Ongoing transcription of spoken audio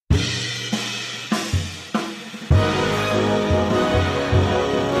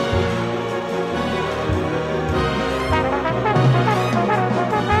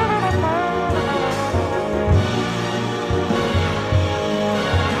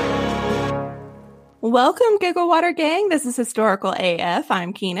Welcome, Giggle Water Gang. This is Historical AF.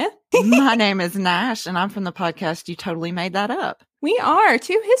 I'm Keena. My name is Nash, and I'm from the podcast You Totally Made That Up. We are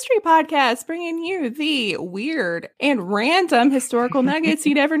two history podcasts bringing you the weird and random historical nuggets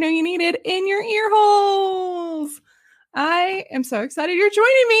you never knew you needed in your ear holes. I am so excited you're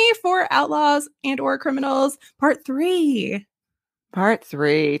joining me for Outlaws and or Criminals Part 3. Part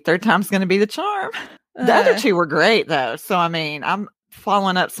 3. Third time's going to be the charm. The other two were great, though. So, I mean, I'm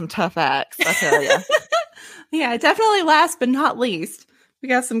following up some tough acts, I tell you. Yeah, definitely last but not least. We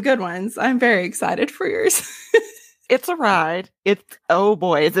got some good ones. I'm very excited for yours. It's a ride. Oh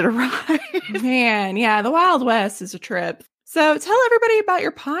boy, is it a ride? Man, yeah, the Wild West is a trip. So tell everybody about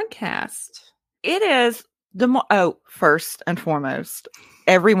your podcast. It is first and foremost,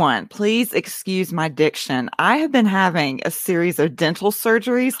 everyone, please excuse my diction. I have been having a series of dental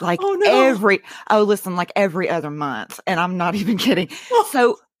surgeries like every other month. And I'm not even kidding. Oh.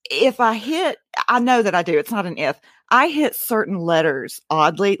 So if I know that I do, it's not an if. I hit certain letters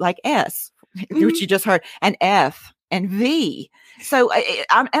oddly, like S, which you just heard, and F and V. So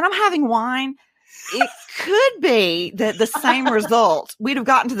I'm having wine. It could be that the same result, we'd have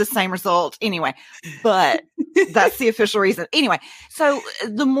gotten to the same result anyway, but that's the official reason. Anyway, so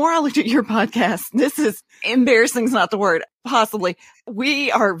the more I looked at your podcast, this is embarrassing is not the word, possibly.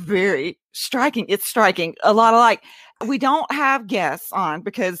 We are very striking. It's striking. A lot of we don't have guests on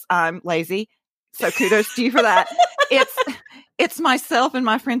because I'm lazy. So kudos to you for that. It's myself and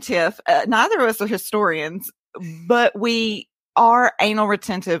my friend Tiff. Neither of us are historians, but we are anal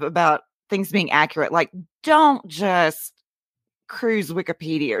retentive about things being accurate. Like, don't just cruise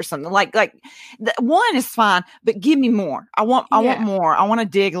Wikipedia or something. One is fine, but give me more. I want more. I want to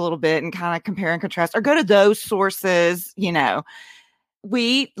dig a little bit and kind of compare and contrast, or go to those sources. You know,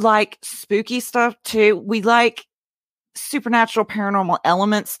 we like spooky stuff too. We like supernatural, paranormal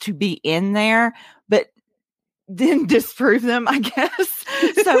elements to be in there, but then disprove them, I guess.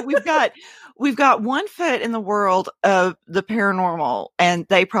 So we've got one foot in the world of the paranormal, and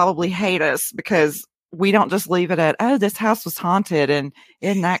they probably hate us because we don't just leave it at, oh, this house was haunted and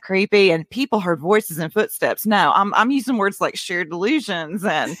isn't that creepy? And people heard voices and footsteps. No, I'm using words like shared delusions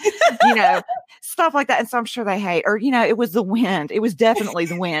and, stuff like that. And so I'm sure they hate, or, it was the wind. It was definitely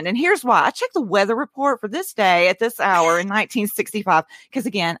the wind. And here's why. I checked the weather report for this day at this hour in 1965, because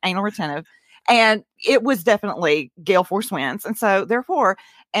again, anal retentive. And it was definitely gale force winds. And so therefore,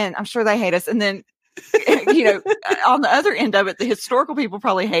 and I'm sure they hate us. And then, on the other end of it, the historical people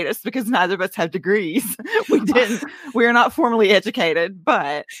probably hate us because neither of us have degrees. We're not formally educated,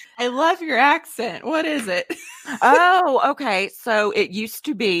 but. I love your accent. What is it? Oh, okay. So it used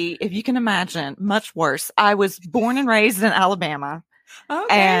to be, if you can imagine, much worse. I was born and raised in Alabama.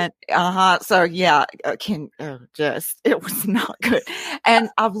 Okay. And so yeah, it was not good. And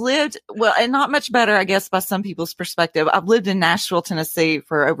I've lived and not much better, I guess, by some people's perspective. I've lived in Nashville, Tennessee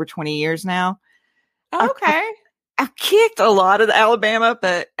for over 20 years now. Okay. I've kicked a lot of Alabama,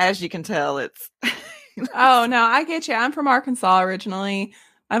 but as you can tell, it's. Oh no, I get you. I'm from Arkansas originally.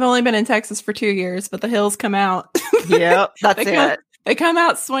 I've only been in Texas for 2 years, but the hills come out. Yeah, that's they come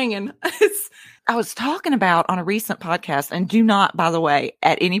out swinging. I was talking about on a recent podcast, and do not, by the way,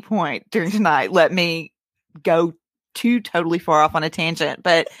 at any point during tonight, let me go too totally far off on a tangent,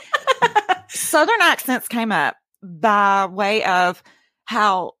 but Southern accents came up by way of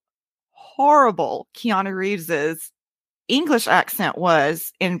how horrible Keanu Reeves's English accent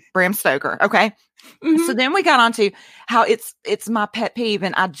was in Bram Stoker. Okay. Mm-hmm. So then we got onto how it's my pet peeve,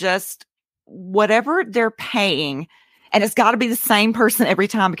 and whatever they're paying, and it's got to be the same person every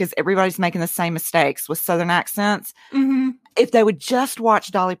time because everybody's making the same mistakes with Southern accents. Mm-hmm. If they would just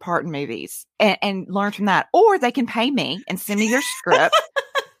watch Dolly Parton movies and learn from that, or they can pay me and send me their script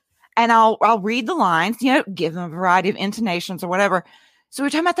and I'll read the lines, give them a variety of intonations or whatever. So we're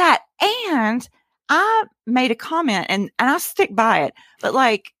talking about that. And I made a comment and I stick by it. But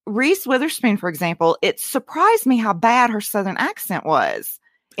like Reese Witherspoon, for example, it surprised me how bad her Southern accent was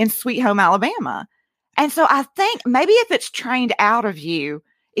in Sweet Home Alabama. And so I think maybe if it's trained out of you,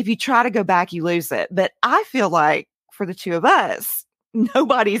 if you try to go back, you lose it. But I feel like for the two of us,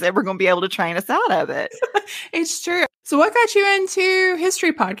 nobody's ever going to be able to train us out of it. It's true. So what got you into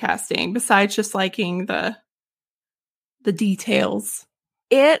history podcasting besides just liking the details?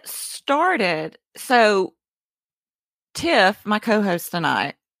 It started. So Tiff, my co-host, and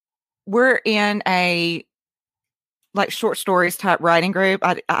I, we're in a short stories type writing group.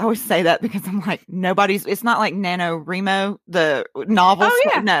 I always say that because I'm like, it's not like NaNoWriMo, the novels.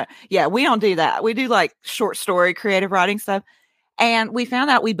 Oh, yeah. No. Yeah, we don't do that. We do like short story, creative writing stuff. And we found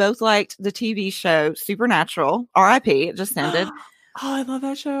out we both liked the TV show Supernatural, RIP. It just ended. Oh, I love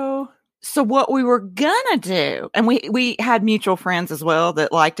that show. So what we were gonna do, and we had mutual friends as well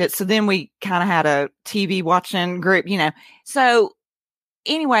that liked it. So then we kind of had a TV watching group, So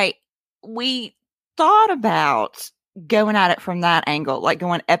anyway, we thought about going at it from that angle, like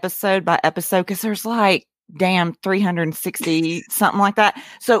going episode by episode, because there's like 360 something like that.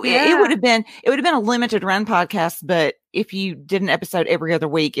 So it would have been a limited run podcast, but if you did an episode every other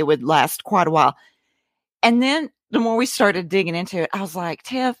week, it would last quite a while. And then the more we started digging into it, I was like,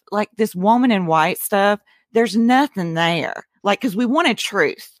 Tiff, like this Woman in White stuff, there's nothing there. Like, because we wanted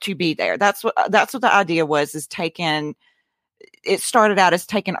truth to be there. That's what the idea was, is it started out as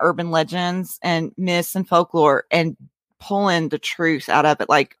taking urban legends and myths and folklore and pulling the truth out of it.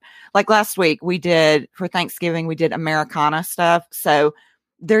 Like last week for Thanksgiving, we did Americana stuff. So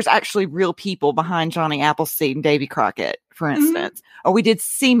there's actually real people behind Johnny Appleseed and Davy Crockett, for instance. Mm-hmm. Or we did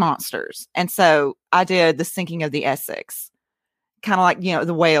sea monsters. And so I did the sinking of the Essex, kind of like,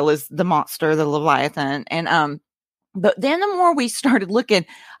 the whale is the monster, the Leviathan. And, but then the more we started looking,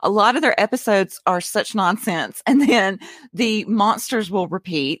 a lot of their episodes are such nonsense. And then the monsters will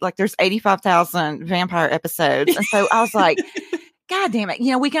repeat. Like there's 85,000 vampire episodes. And so I was like, God damn it.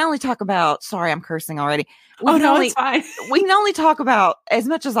 We can only talk about, sorry, I'm cursing already. It's fine. We can only talk about, as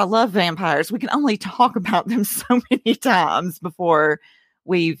much as I love vampires, we can only talk about them so many times before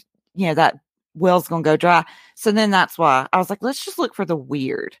that well's going to go dry. So then that's why I was like, let's just look for the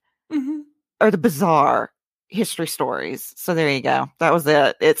weird or the bizarre history stories. So there you go. That was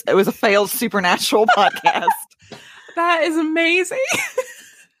it. It was a failed supernatural podcast. That is amazing.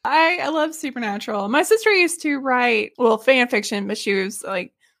 I love Supernatural. My sister used to write, fan fiction, but she was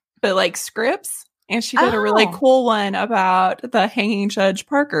like scripts. And she did a really cool one about the hanging Judge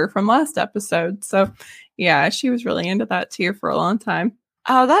Parker from last episode. So yeah, she was really into that too for a long time.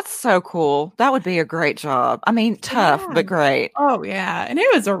 Oh, that's so cool. That would be a great job. I mean, tough, but great. Oh yeah. And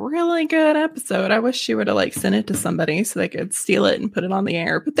it was a really good episode. I wish she would have sent it to somebody so they could steal it and put it on the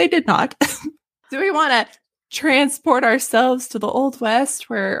air, but they did not. Do we want to transport ourselves to the Old West,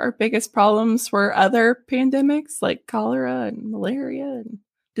 where our biggest problems were other pandemics like cholera and malaria and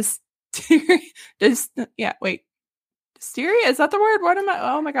dysteria? Dysteria, is that the word? What am I?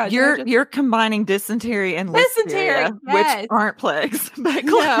 Oh my God! You're combining dysentery and listeria, yes. Which aren't plagues, but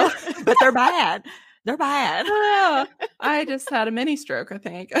they're bad. They're bad. I just had a mini stroke. I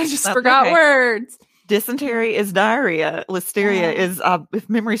think I just forgot words. Dysentery is diarrhea. Listeria is, if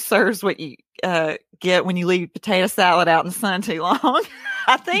memory serves, what you get when you leave potato salad out in the sun too long.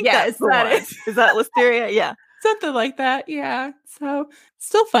 I think that's that is. Is that listeria? Yeah. Something like that. Yeah. So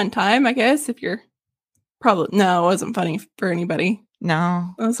still fun time, I guess, if you're probably, no, it wasn't funny for anybody.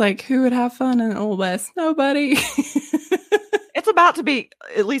 No. I was like, who would have fun in the Old West? Nobody. It's about to be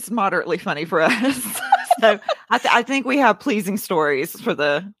at least moderately funny for us. So I think we have pleasing stories for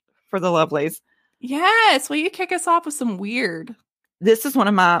the lovelies. Yes. Will you kick us off with some weird? This is one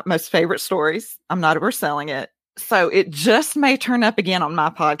of my most favorite stories. I'm not overselling it. So it just may turn up again on my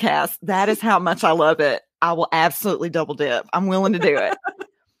podcast. That is how much I love it. I will absolutely double dip. I'm willing to do it.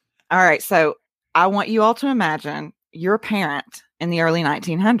 All right. So I want you all to imagine you're a parent in the early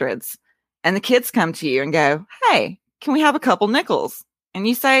 1900s and the kids come to you and go, hey, can we have a couple nickels? And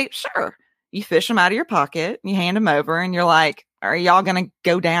you say, sure. You fish them out of your pocket, you hand them over, and you're like, are y'all going to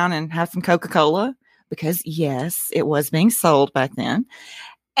go down and have some Coca-Cola? Because yes, it was being sold back then.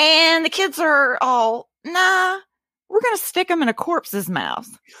 And the kids are all, nah, we're going to stick them in a corpse's mouth.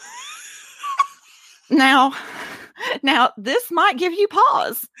 Now, this might give you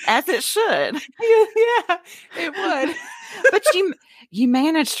pause, as it should. Yeah, it would. But you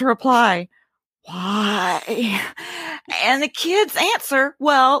managed to reply, why? And the kids answer,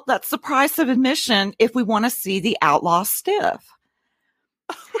 well, that's the price of admission if we want to see the outlaw stiff.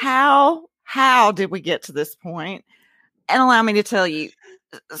 How did we get to this point? And allow me to tell you.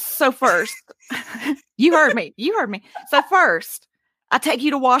 So first, you heard me. So first, I take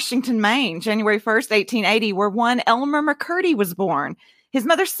you to Washington, Maine, January 1st, 1880, where one Elmer McCurdy was born. His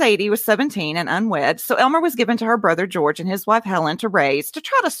mother, Sadie, was 17 and unwed. So Elmer was given to her brother, George, and his wife, Helen, to raise, to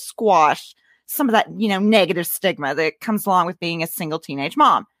try to squash some of that, negative stigma that comes along with being a single teenage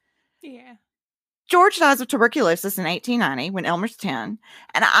mom. Yeah. George dies of tuberculosis in 1890 when Elmer's 10.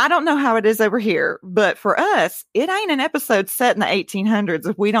 And I don't know how it is over here, but for us, it ain't an episode set in the 1800s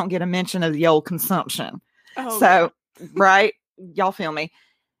if we don't get a mention of the old consumption. Oh, so, yeah. Right? Y'all feel me.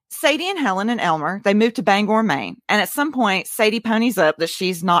 Sadie and Helen and Elmer, they moved to Bangor, Maine. And at some point, Sadie ponies up that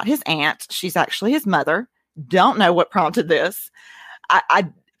she's not his aunt. She's actually his mother. Don't know what prompted this. I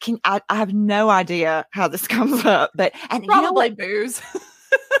have no idea how this comes up, but probably booze.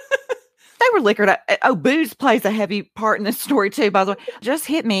 They were liquored up. Oh, booze plays a heavy part in this story too, by the way. Just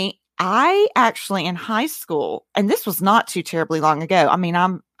hit me. I actually in high school, and this was not too terribly long ago. I mean,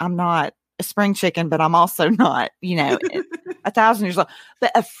 I'm not a spring chicken, but I'm also not, 1,000 years old.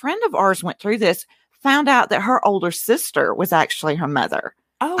 But a friend of ours went through this, found out that her older sister was actually her mother.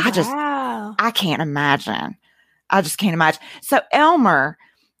 Oh, wow. I can't imagine. I just can't imagine. So Elmer,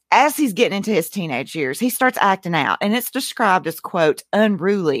 as he's getting into his teenage years, he starts acting out, and it's described as, quote,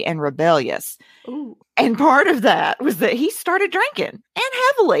 unruly and rebellious. Ooh. And part of that was that he started drinking, and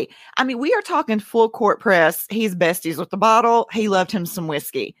heavily. I mean, we are talking full court press. He's besties with the bottle. He loved him some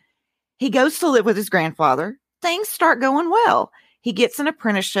whiskey. He goes to live with his grandfather. Things start going well. He gets an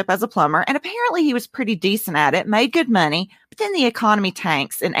apprenticeship as a plumber, and apparently he was pretty decent at it, made good money, but then the economy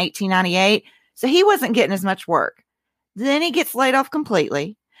tanks in 1898, so he wasn't getting as much work. Then he gets laid off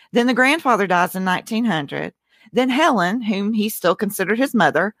completely. Then the grandfather dies in 1900. Then Helen, whom he still considered his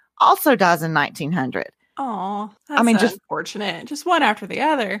mother, also dies in 1900. Oh, that's just unfortunate. Just one after the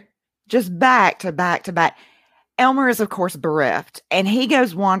other. Just back to back to back. Elmer is, of course, bereft, and he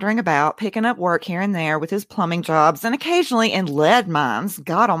goes wandering about, picking up work here and there with his plumbing jobs and occasionally in lead mines,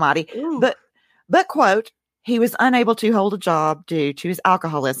 God almighty. Ooh. But, quote, he was unable to hold a job due to his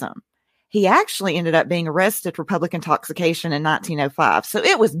alcoholism. He actually ended up being arrested for public intoxication in 1905, so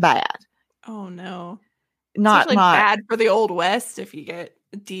it was bad. Oh, no. Not bad for the Old West if you get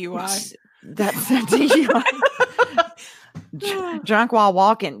a DUI. That's a DUI. Drunk while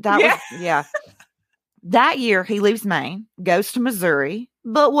walking. That year, he leaves Maine, goes to Missouri.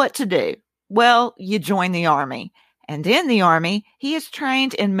 But what to do? Well, you join the Army. And in the Army, he is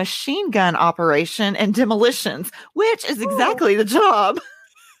trained in machine gun operation and demolitions, which is exactly the job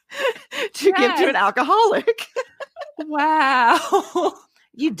to give to an alcoholic. Wow.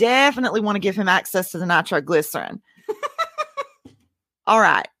 You definitely want to give him access to the nitroglycerin. All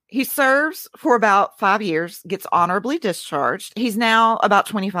right. He serves for about 5 years, gets honorably discharged. He's now about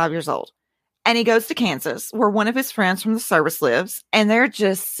 25 years old. And he goes to Kansas, where one of his friends from the service lives. And they're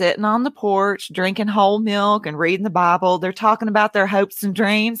just sitting on the porch, drinking whole milk and reading the Bible. They're talking about their hopes and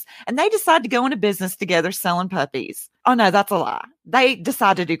dreams. And they decide to go into business together selling puppies. Oh, no, that's a lie. They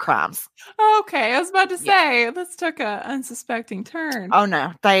decide to do crimes. Okay, I was about to say, this took a unsuspecting turn. Oh,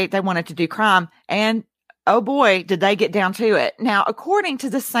 no, they wanted to do crime. And oh, boy, did they get down to it. Now, according to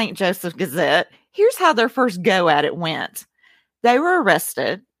the St. Joseph Gazette, here's how their first go at it went. They were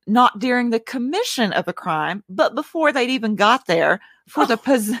arrested, not during the commission of a crime, but before they'd even got there for the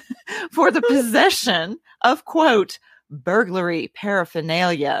possession of, quote, burglary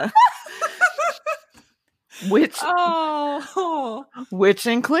paraphernalia. Which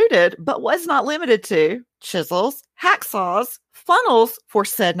included, but was not limited to, chisels, hacksaws, funnels for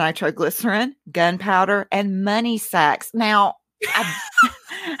said nitroglycerin, gunpowder, and money sacks. Now,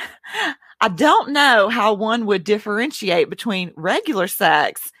 I don't know how one would differentiate between regular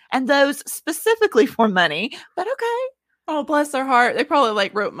sacks and those specifically for money, but okay. Oh, bless their heart. They probably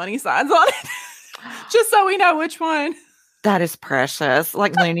wrote money signs on it just so we know which one. That is precious.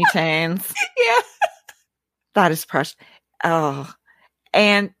 Like Looney Tunes. Yeah. That is precious. Oh,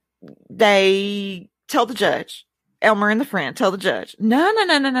 and they tell the judge, Elmer and the friend tell the judge, no.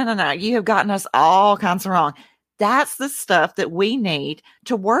 You have gotten us all kinds of wrong. That's the stuff that we need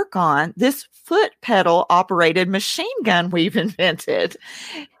to work on this foot pedal operated machine gun we've invented.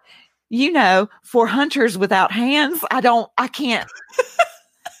 For hunters without hands. I can't.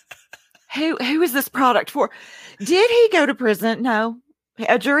 Who is this product for? Did he go to prison? No.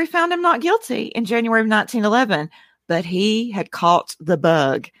 A jury found him not guilty in January of 1911, but he had caught the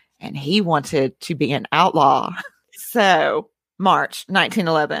bug and he wanted to be an outlaw. So, March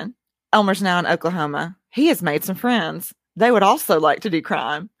 1911, Elmer's now in Oklahoma. He has made some friends. They would also like to do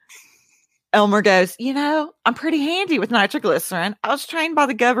crime. Elmer goes, I'm pretty handy with nitroglycerin. I was trained by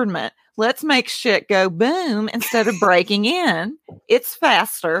the government. Let's make shit go boom instead of breaking in. It's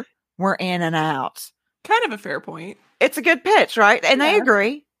faster. We're in and out. Kind of a fair point. It's a good pitch, right? And they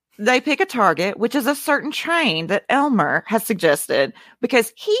agree. They pick a target, which is a certain train that Elmer has suggested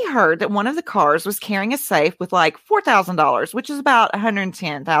because he heard that one of the cars was carrying a safe with $4,000, which is about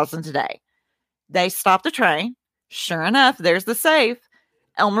 $110,000 today. They stop the train. Sure enough, there's the safe.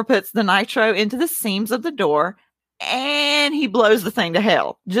 Elmer puts the nitro into the seams of the door and he blows the thing to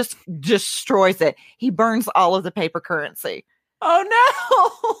hell. Just destroys it. He burns all of the paper currency. Oh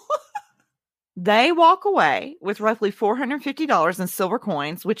no! They walk away with roughly $450 in silver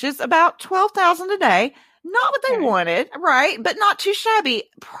coins, which is about $12,000 a day. Not what they wanted, right? But not too shabby.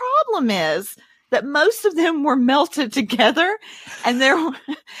 Problem is that most of them were melted together, and there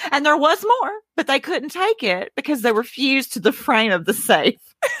was more, but they couldn't take it because they were fused to the frame of the safe.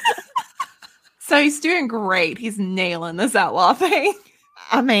 So he's doing great. He's nailing this outlaw thing.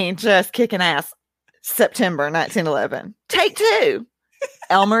 I mean, just kicking ass. September 1911. Take 2.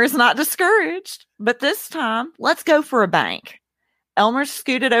 Elmer is not discouraged, but this time, let's go for a bank. Elmer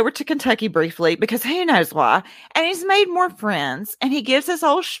scooted over to Kentucky briefly because who knows why, and he's made more friends, and he gives his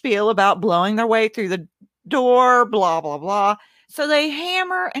whole spiel about blowing their way through the door, blah, blah, blah. So they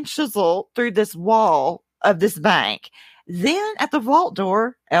hammer and chisel through this wall of this bank. Then at the vault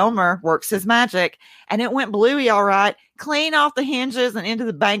door, Elmer works his magic, and it went bluey all right, clean off the hinges and into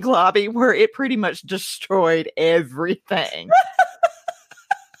the bank lobby where it pretty much destroyed everything.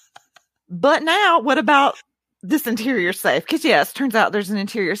 But now, what about this interior safe? Because yes, turns out there's an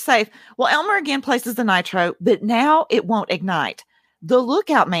interior safe. Well, Elmer again places the nitro, but now it won't ignite. The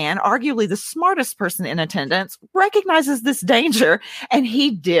lookout man, arguably the smartest person in attendance, recognizes this danger and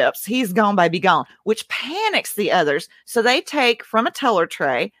he dips. He's gone, baby, gone, which panics the others. So they take from a teller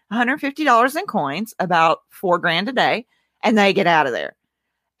tray $150 in coins, about $4,000 a day, and they get out of there.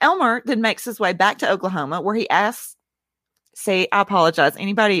 Elmer then makes his way back to Oklahoma, where he asks, I apologize,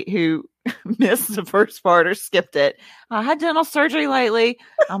 anybody who missed the first part or skipped it. I had dental surgery lately.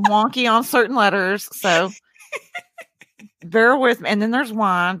 I'm wonky on certain letters, so bear with me. And then there's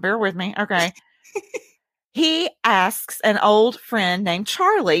wine. Bear with me. Okay. He asks an old friend named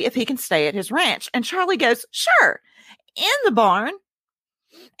Charlie if he can stay at his ranch. And Charlie goes, sure, in the barn.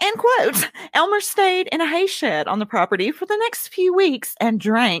 End quote. Elmer stayed in a hay shed on the property for the next few weeks and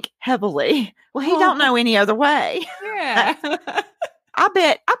drank heavily. Well, he don't know any other way. Yeah. I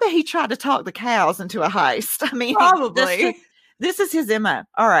bet he tried to talk the cows into a heist. I mean, probably. This is his MO.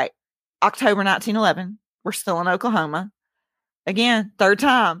 All right. October 1911. We're still in Oklahoma. Again, third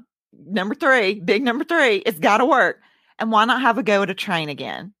time. Number 3, big number 3. It's got to work. And why not have a go at a train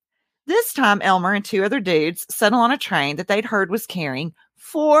again? This time, Elmer and 2 other dudes settle on a train that they'd heard was carrying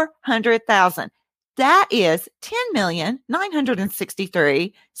 400,000. That is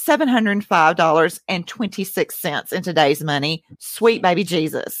 $10,963,705.26 in today's money. Sweet baby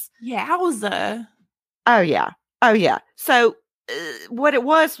Jesus. Yowza. Oh yeah. So what it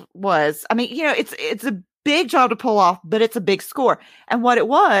was, I mean, it's a big job to pull off, but it's a big score. And what it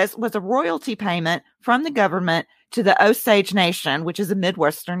was a royalty payment from the government to the Osage Nation, which is a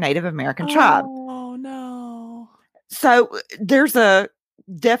Midwestern Native American tribe. Oh no. So there's a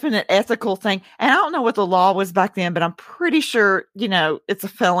definite ethical thing. And I don't know what the law was back then, but I'm pretty sure, it's a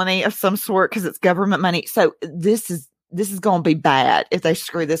felony of some sort because it's government money. So this is going to be bad if they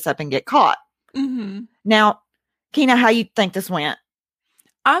screw this up and get caught. Mm-hmm. Now, Kina, how you think this went?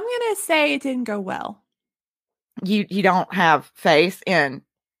 I'm going to say it didn't go well. You don't have faith in,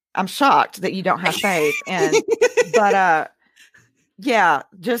 I'm shocked that you don't have faith in, but yeah,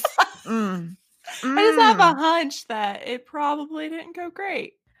 just, I just have a hunch that it probably didn't go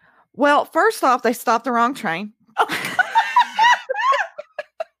great. Well, first off, they stopped the wrong train.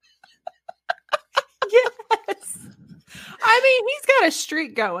 Yes. I mean, he's got a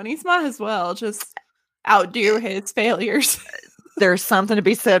streak going. He might as well just outdo his failures. There's something to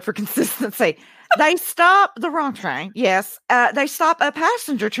be said for consistency. They stop the wrong train. Yes. They stop a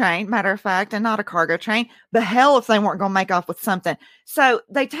passenger train, matter of fact, and not a cargo train. But hell if they weren't going to make off with something. So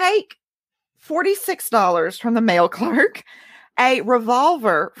they take $46 from the mail clerk, a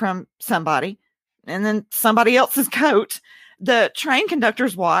revolver from somebody, and then somebody else's coat, the train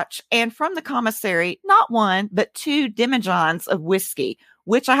conductor's watch, and from the commissary, not 1, but 2 demijohns of whiskey,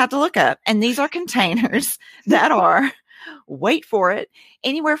 which I had to look up. And these are containers that are, wait for it,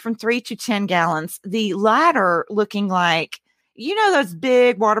 anywhere from 3 to 10 gallons. The latter looking like, those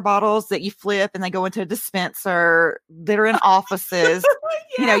big water bottles that you flip and they go into a dispenser that are in offices,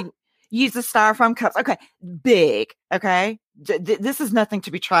 Yeah. Use the styrofoam cups. Okay. Big. Okay. This is nothing to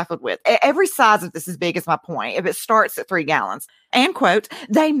be trifled with. Every size of this is big is my point. If it starts at 3 gallons. And quote,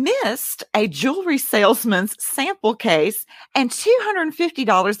 they missed a jewelry salesman's sample case and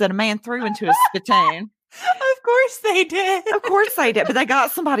 $250 that a man threw into his spittoon. Of course they did. Of course they did. But they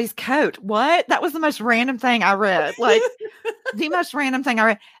got somebody's coat. What? That was the most random thing I read. Like the most random thing I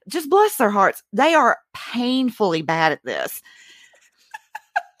read. Just bless their hearts. They are painfully bad at this.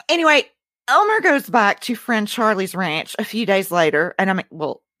 Anyway, Elmer goes back to friend Charlie's ranch a few days later, and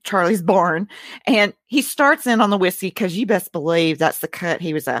Charlie's barn, and he starts in on the whiskey because you best believe that's the cut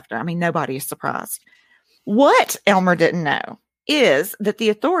he was after. I mean, nobody is surprised. What Elmer didn't know is that the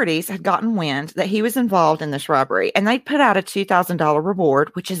authorities had gotten wind that he was involved in this robbery, and they put out a $2,000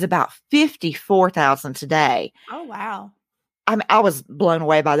 reward, which is about $54,000 today. Oh, wow. I was blown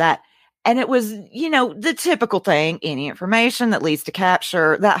away by that. And it was, the typical thing, any information that leads to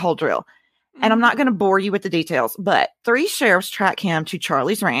capture, that whole drill. And I'm not going to bore you with the details, but 3 sheriffs track him to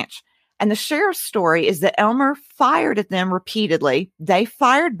Charlie's ranch. And the sheriff's story is that Elmer fired at them repeatedly. They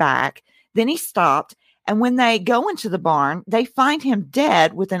fired back. Then he stopped. And when they go into the barn, they find him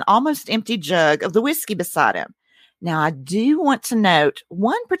dead with an almost empty jug of the whiskey beside him. Now, I do want to note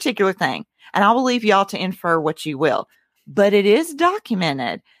one particular thing, and I will leave y'all to infer what you will. But it is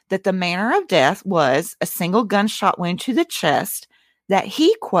documented that the manner of death was a single gunshot wound to the chest that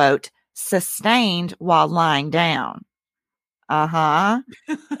he, quote, sustained while lying down. Uh-huh.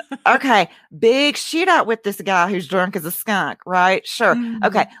 Okay. Big shootout with this guy who's drunk as a skunk, right? Sure. Mm.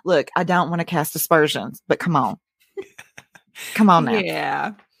 Okay. Look, I don't want to cast aspersions, but come on. Come on now.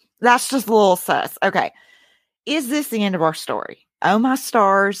 Yeah. That's just a little sus. Okay. Is this the end of our story? Oh, my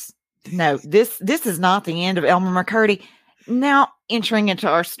stars. No, this is not the end of Elmer McCurdy. Now, entering into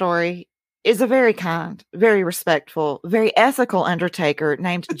our story is a very kind, very respectful, very ethical undertaker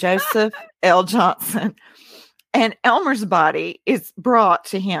named Joseph L. Johnson. And Elmer's body is brought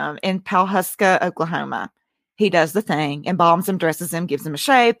to him in Pawhuska, Oklahoma. He does the thing, embalms him, dresses him, gives him a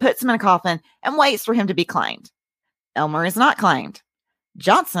shave, puts him in a coffin, and waits for him to be claimed. Elmer is not claimed.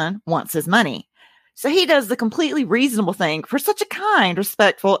 Johnson wants his money. So he does the completely reasonable thing for such a kind,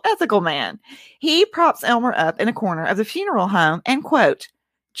 respectful, ethical man. He props Elmer up in a corner of the funeral home and, quote,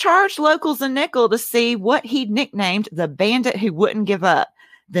 charged locals a nickel to see what he'd nicknamed the bandit who wouldn't give up.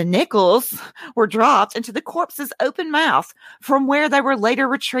 The nickels were dropped into the corpse's open mouth, from where they were later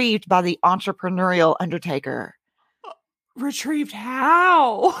retrieved by the entrepreneurial undertaker. Retrieved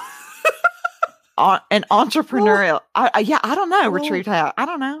how? An entrepreneurial. I don't know. Retrieved how? I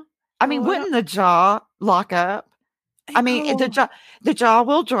don't know. I mean, wouldn't the jaw lock up? I mean, the jaw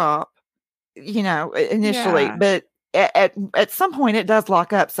will drop, initially, but at some point it does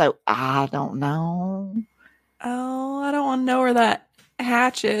lock up. So I don't know. Oh, I don't want to know where that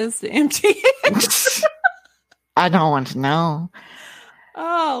hatch is to empty it. I don't want to know.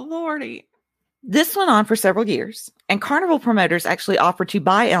 Oh, Lordy. This went on for several years, and carnival promoters actually offered to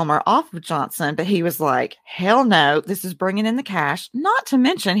buy Elmer off of Johnson, but he was like, hell no, this is bringing in the cash. Not to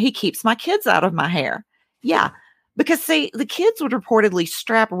mention, he keeps my kids out of my hair. Yeah, because see, the kids would reportedly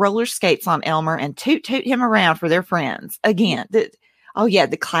strap roller skates on Elmer and toot him around for their friends. Again,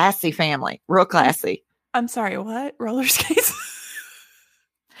 the classy family, real classy. I'm sorry, what? Roller skates?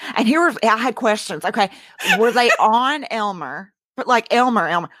 And I had questions. Okay, were they on Elmer? But like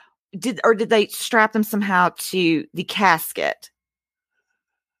Elmer. Did they strap them somehow to the casket?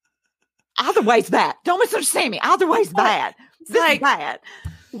 Either way's bad. Don't misunderstand me. Either way's bad. It's like bad.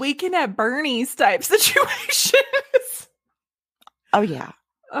 Weekend at Bernie's type situations. Oh yeah.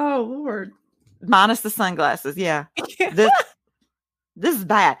 Oh Lord. Minus the sunglasses. Yeah. This is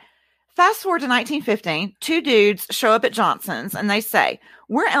bad. Fast forward to 1915, two dudes show up at Johnson's and they say,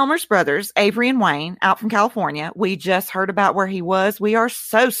 we're Elmer's brothers, Avery and Wayne, out from California. We just heard about where he was. We are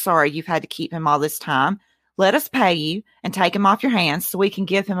so sorry you've had to keep him all this time. Let us pay you and take him off your hands so we can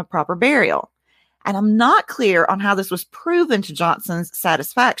give him a proper burial. And I'm not clear on how this was proven to Johnson's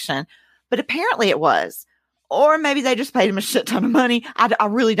satisfaction, but apparently it was. Or maybe they just paid him a shit ton of money. I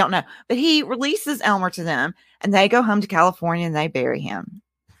really don't know. But he releases Elmer to them and they go home to California and they bury him.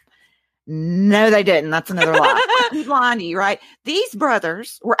 No, they didn't. That's another lie. I'm lying to you, right? These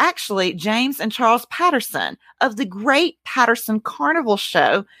brothers were actually James and Charles Patterson of the Great Patterson Carnival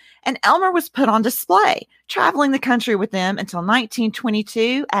Show, and Elmer was put on display, traveling the country with them until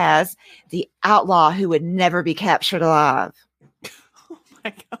 1922 as the outlaw who would never be captured alive. Oh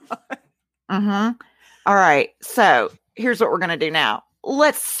my God. Mm-hmm. All right. So here's what we're going to do now.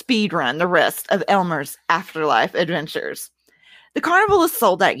 Let's speed run the rest of Elmer's afterlife adventures. The carnival is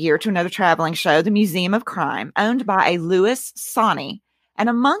sold that year to another traveling show, the Museum of Crime, owned by a Louis Sawney. And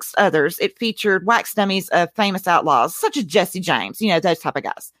amongst others, it featured wax dummies of famous outlaws, such as Jesse James, those type of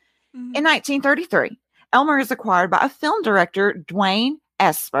guys. Mm-hmm. In 1933, Elmer is acquired by a film director, Dwayne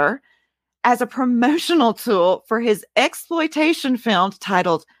Esper, as a promotional tool for his exploitation film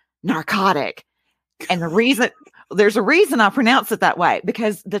titled Narcotic. And there's a reason I pronounce it that way,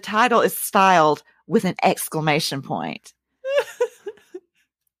 because the title is styled with an exclamation point.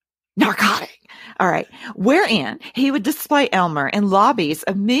 Narcotic. All right. Wherein he would display Elmer in lobbies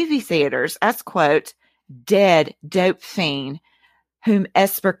of movie theaters as, quote, dead dope fiend whom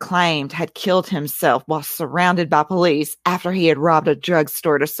Esper claimed had killed himself while surrounded by police after he had robbed a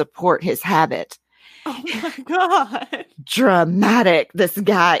drugstore to support his habit. Oh my God. Dramatic this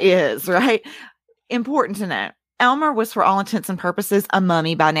guy is, right? Important to know. Elmer was, for all intents and purposes, a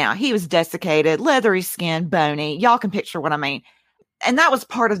mummy by now. He was desiccated, leathery skin, bony. Y'all can picture what I mean. And that was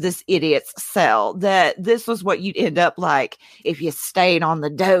part of this idiot's sell, that this was what you'd end up like if you stayed on the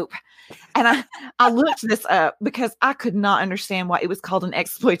dope. And I looked this up because I could not understand why it was called an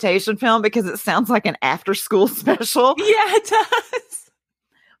exploitation film, because it sounds like an after-school special. Yeah, it does.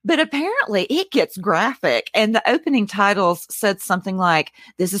 But apparently it gets graphic. And the opening titles said something like,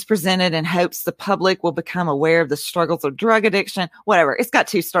 "This is presented in hopes the public will become aware of the struggles of drug addiction," whatever. It's got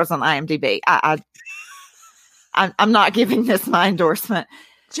 2 stars on IMDb. I'm not giving this my endorsement.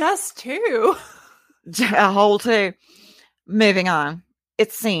 Just 2. A whole 2. Moving on.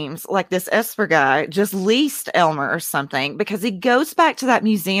 It seems like this Esper guy just leased Elmer or something, because he goes back to that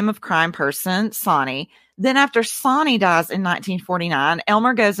Museum of Crime person, Sonny. Then after Sonny dies in 1949,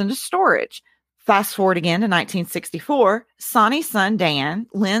 Elmer goes into storage. Fast forward again to 1964, Sonny's son Dan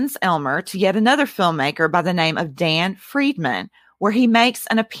lends Elmer to yet another filmmaker by the name of Dan Friedman, where he makes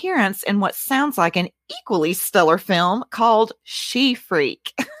an appearance in what sounds like an equally stellar film called She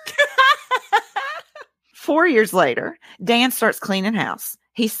Freak. 4 years later, Dan starts cleaning house.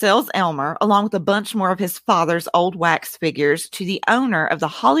 He sells Elmer, along with a bunch more of his father's old wax figures, to the owner of the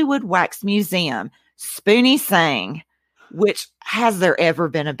Hollywood Wax Museum, Spoonie Sang, which, has there ever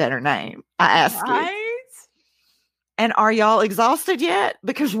been a better name? I ask you. And are y'all exhausted yet?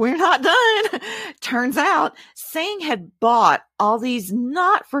 Because we're not done. Turns out, Singh had bought all these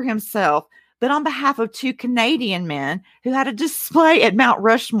not for himself, but on behalf of 2 Canadian men who had a display at Mount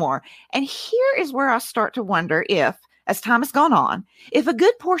Rushmore. And here is where I start to wonder if, as time has gone on, if a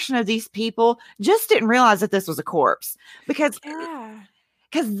good portion of these people just didn't realize that this was a corpse. Because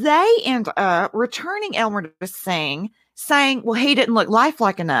they end up returning Elmer to Singh, saying, well, he didn't look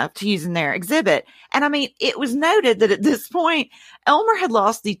lifelike enough to use in their exhibit. And I mean, it was noted that at this point, Elmer had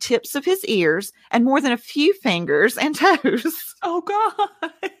lost the tips of his ears and more than a few fingers and toes. Oh,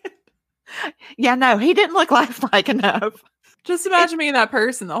 God. Yeah, no, he didn't look lifelike enough. Just imagine being that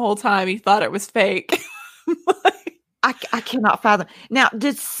person the whole time he thought it was fake. I cannot fathom. Now,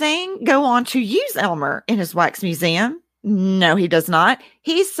 did Singh go on to use Elmer in his wax museum? No, he does not.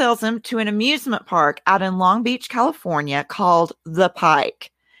 He sells him to an amusement park out in Long Beach, California called The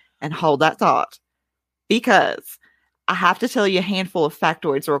Pike. And hold that thought, because I have to tell you a handful of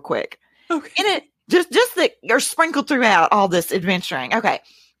factoids real quick. Okay. In it, just that are sprinkled throughout all this adventuring. Okay.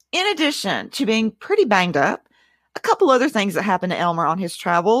 In addition to being pretty banged up, a couple other things that happened to Elmer on his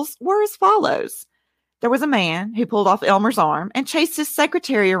travels were as follows. There was a man who pulled off Elmer's arm and chased his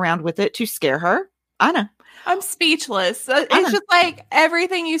secretary around with it to scare her. I know. I'm speechless. It's just like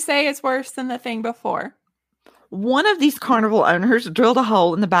everything you say is worse than the thing before. One of these carnival owners drilled a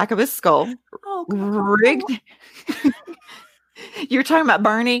hole in the back of his skull. Oh, rigged. You're talking about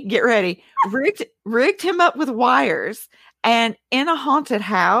Bernie? Get ready. Rigged him up with wires. And in a haunted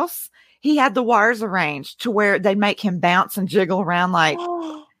house, he had the wires arranged to where they make him bounce and jiggle around like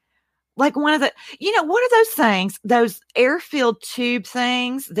one of the, what are those things? Those air-filled tube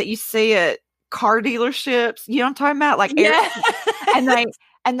things that you see at car dealerships. You know what I'm talking about? Like air,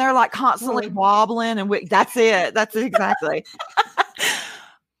 and they're like constantly wobbling, and that's it. That's it exactly.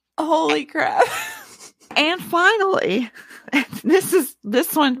 Holy crap. And finally,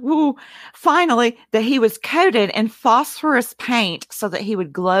 this one, finally, that he was coated in phosphorus paint so that he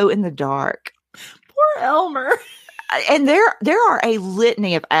would glow in the dark. Poor Elmer. And there are a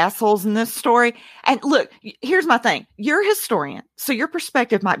litany of assholes in this story. And look, here's my thing. You're a historian, so your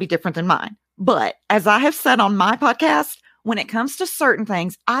perspective might be different than mine. But as I have said on my podcast, when it comes to certain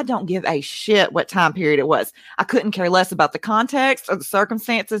things, I don't give a shit what time period it was. I couldn't care less about the context or the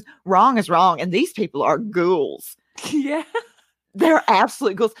circumstances. Wrong is wrong. And these people are ghouls. Yeah. They're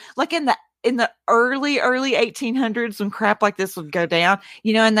absolute ghouls. Like in the early 1800s, when crap like this would go down,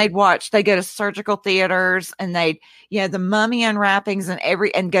 and they'd go to surgical theaters, and they'd, the mummy unwrappings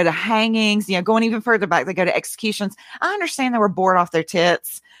and go to hangings, going even further back, they go to executions. I understand they were bored off their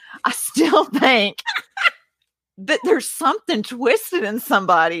tits. I still think that there's something twisted in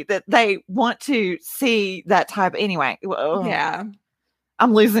somebody that they want to see that type. Anyway. Yeah.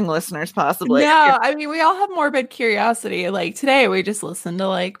 I'm losing listeners possibly. No, I mean, we all have morbid curiosity. Like today we just listened to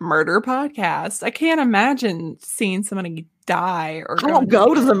like murder podcasts. I can't imagine seeing somebody die or I won't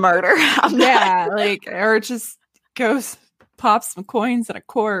go to the murder. Or just goes pop some coins in a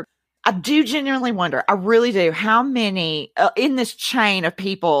corpse. I do genuinely wonder. I really do. How many in this chain of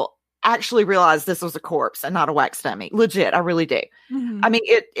people actually realized this was a corpse and not a wax dummy? Legit, I really do. Mm-hmm. I mean,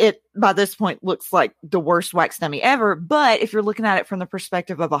 it by this point looks like the worst wax dummy ever. But if you're looking at it from the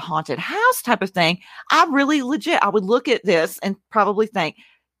perspective of a haunted house type of thing, I would look at this and probably think,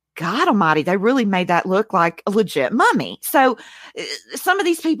 God almighty, they really made that look like a legit mummy. So some of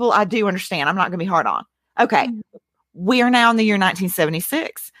these people I do understand. I'm not going to be hard on. Okay. Mm-hmm. We are now in the year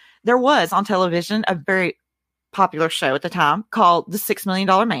 1976. There was on television a very popular show at the time called The $6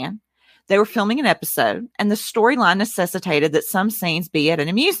 Million Man. They were filming an episode, and the storyline necessitated that some scenes be at an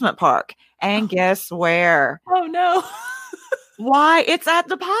amusement park. And guess where? Oh, no. Why? It's at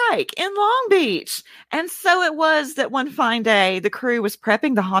the Pike in Long Beach. And so it was that one fine day, the crew was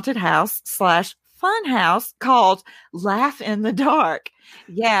prepping the haunted house / fun house called Laugh in the Dark.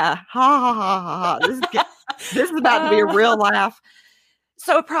 Yeah. Ha, ha, ha, ha, ha. This is about to be a real laugh.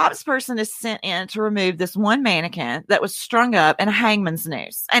 So a props person is sent in to remove this one mannequin that was strung up in a hangman's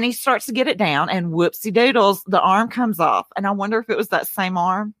noose. And he starts to get it down, and whoopsie doodles, the arm comes off. And I wonder if it was that same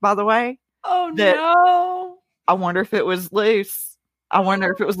arm, by the way. Oh, no. I wonder if it was loose. I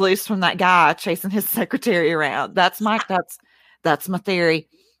wonder if it was loose from that guy chasing his secretary around. That's my theory.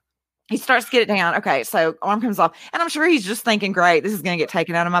 He starts to get it down. Okay, so arm comes off. And I'm sure he's just thinking, great, this is going to get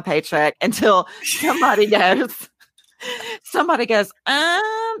taken out of my paycheck, until somebody goes,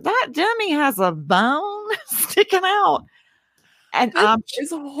 that dummy has a bone sticking out. And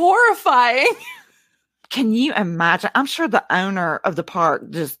it's horrifying. Can you imagine? I'm sure the owner of the park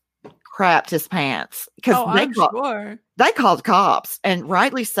just crapped his pants, because they called cops, and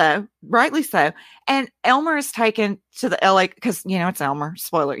rightly so. And Elmer is taken to the LA, because it's Elmer.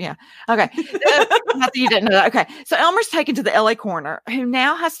 Spoiler, yeah. Okay, not that you didn't know that. Okay, so Elmer's taken to the LA coroner, who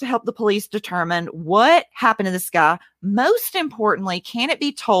now has to help the police determine what happened to this guy. Most importantly, can it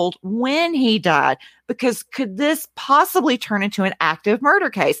be told when he died? Because could this possibly turn into an active murder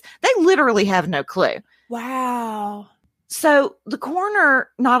case? They literally have no clue. Wow. So the coroner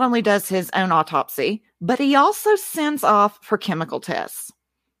not only does his own autopsy, but he also sends off for chemical tests.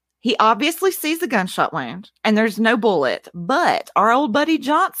 He obviously sees a gunshot wound, and there's no bullet, but our old buddy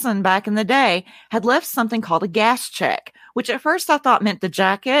Johnson back in the day had left something called a gas check, which at first I thought meant the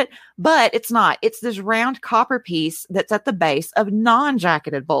jacket, but it's not. It's this round copper piece that's at the base of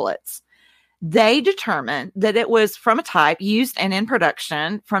non-jacketed bullets. They determined that it was from a type used and in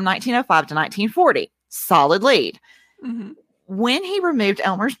production from 1905 to 1940. Solid lead. Mm-hmm. When he removed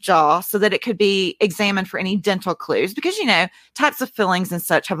Elmer's jaw so that it could be examined for any dental clues, because, types of fillings and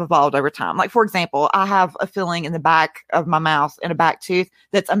such have evolved over time. Like, for example, I have a filling in the back of my mouth in a back tooth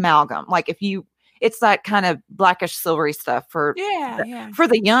that's amalgam. Like, it's that kind of blackish silvery stuff for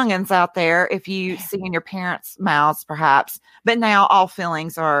the youngins out there, if you see in your parents' mouths, perhaps. But now all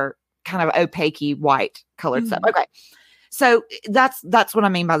fillings are kind of opaque white colored stuff. Okay. So that's what I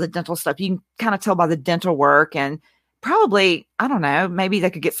mean by the dental stuff. You can kind of tell by the dental work, and probably, I don't know, maybe they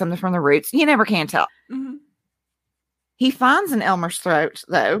could get something from the roots. You never can tell. Mm-hmm. He finds in Elmer's throat,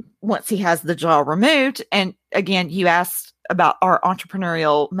 though, once he has the jaw removed. And again, you asked about our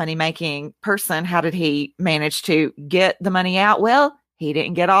entrepreneurial money-making person. How did he manage to get the money out? Well, he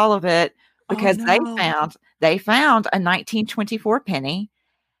didn't get all of it, because they found a 1924 penny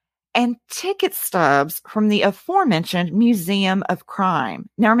and ticket stubs from the aforementioned Museum of Crime.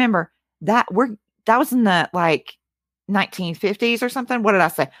 Now, remember, that was in the 1950s or something. What did I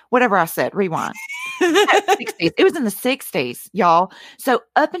say? Whatever I said, rewind. 60s. It was in the 60s, y'all. So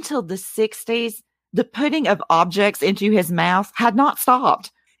up until the 60s, the putting of objects into his mouth had not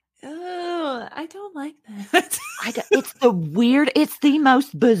stopped. Oh, I don't like that. It's it's the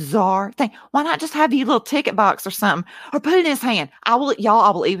most bizarre thing. Why not just have you a little ticket box or something, or put it in his hand? I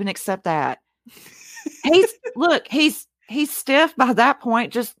will even accept that. He's stiff by that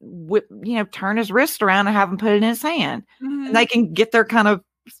point. Just turn his wrist around and have him put it in his hand. Mm-hmm. And they can get their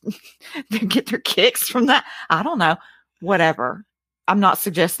get their kicks from that. I don't know. Whatever. I'm not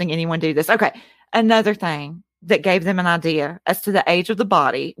suggesting anyone do this. Okay. Another thing that gave them an idea as to the age of the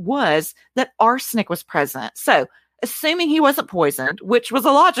body was that arsenic was present. So, assuming he wasn't poisoned, which was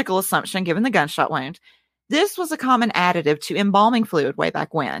a logical assumption given the gunshot wound, this was a common additive to embalming fluid way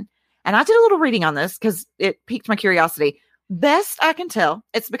back when. And I did a little reading on this because it piqued my curiosity. Best I can tell,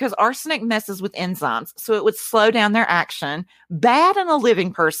 it's because arsenic messes with enzymes, so it would slow down their action. Bad in a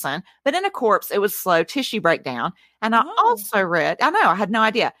living person, but in a corpse, it would slow tissue breakdown. And I also read, I had no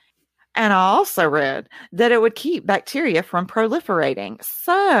idea. And I also read that it would keep bacteria from proliferating.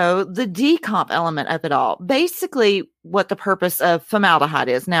 So the decomp element of it all, basically what the purpose of formaldehyde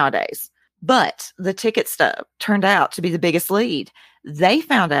is nowadays. But the ticket stub turned out to be the biggest lead. They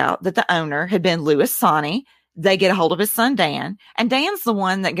found out that the owner had been Louis Sani. They get a hold of his son, Dan. And Dan's the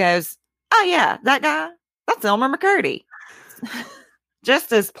one that goes, oh yeah, that guy, that's Elmer McCurdy.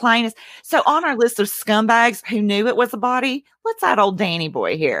 Just as plain as. So on our list of scumbags who knew it was a body, let's add old Danny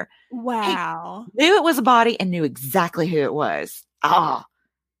boy here. Wow. He knew it was a body and knew exactly who it was. Oh,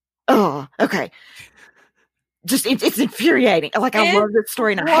 okay. Just, it's infuriating. Like, I love this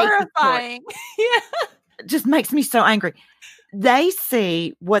story and I hate this story. Yeah. It just makes me so angry. They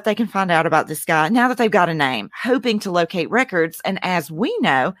see what they can find out about this guy now that they've got a name, hoping to locate records. And as we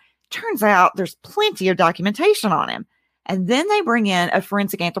know, Turns out there's plenty of documentation on him. And then they bring in a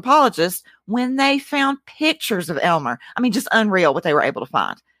forensic anthropologist when they found pictures of Elmer. I mean, just unreal what they were able to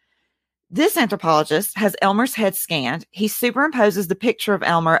find. This anthropologist has Elmer's head scanned. He superimposes the picture of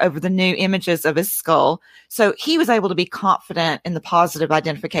Elmer over the new images of his skull. So he was able to be confident in the positive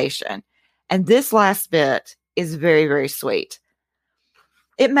identification. And this last bit is very, very sweet.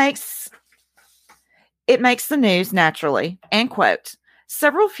 It makes the news naturally, and quote,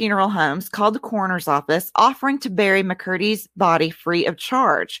 several funeral homes called the coroner's office offering to bury McCurdy's body free of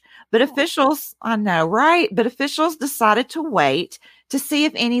charge. But officials, I know, right? But officials decided to wait to see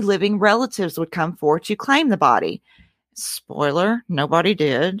if any living relatives would come forward to claim the body. Spoiler, nobody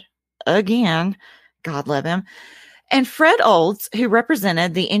did. Again, God love him. And Fred Olds, who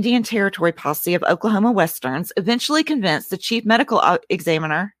represented the Indian Territory Posse of Oklahoma Westerns, eventually convinced the chief medical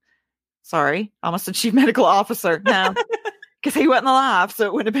examiner. Sorry, almost the chief medical officer. No, because he wasn't alive, so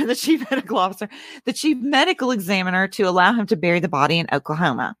it would have been the chief medical officer. The chief medical examiner to allow him to bury the body in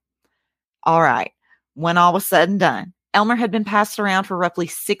Oklahoma. All right. When all was said and done, Elmer had been passed around for roughly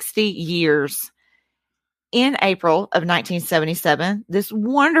 60 years. In April of 1977, this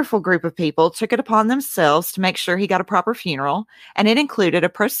wonderful group of people took it upon themselves to make sure he got a proper funeral, and it included a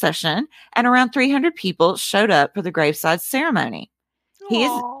procession, and around 300 people showed up for the graveside ceremony.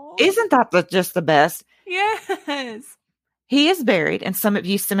 Isn't that just the best? Yes. He is buried in Summit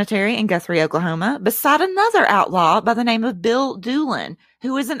View Cemetery in Guthrie, Oklahoma, beside another outlaw by the name of Bill Doolin,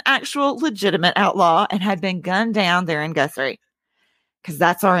 who is an actual legitimate outlaw and had been gunned down there in Guthrie. Because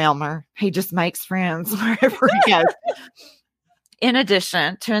that's our Elmer. He just makes friends wherever he goes. In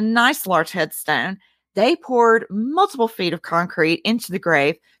addition to a nice large headstone, they poured multiple feet of concrete into the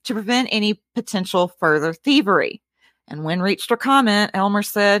grave to prevent any potential further thievery. And when reached for comment, Elmer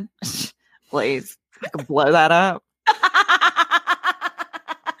said, please, I could blow that up.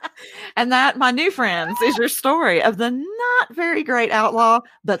 And that, my new friends, is your story of the not very great outlaw,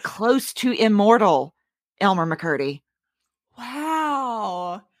 but close to immortal Elmer McCurdy.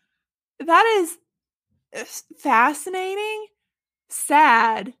 Wow. That is fascinating,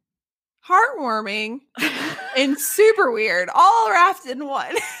 sad, heartwarming, and super weird, all wrapped in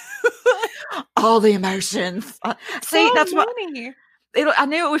one. All the emotions. See, so that's many. I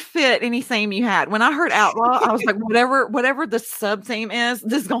knew it would fit any theme you had. When I heard outlaw, I was like, whatever the sub theme is,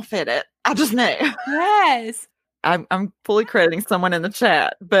 this is gonna fit it. I just knew. Yes. I'm fully crediting someone in the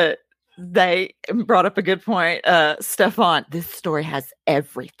chat, but they brought up a good point. Stefan, this story has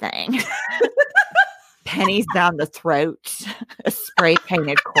everything. Pennies down the throat, a spray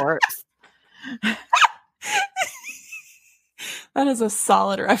painted corpse. That is a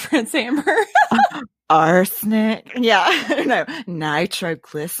solid reference, Amber. Arsenic. Yeah. No,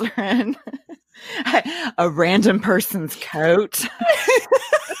 nitroglycerin. A random person's coat.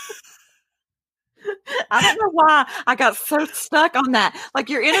 I don't know why I got so stuck on that. Like,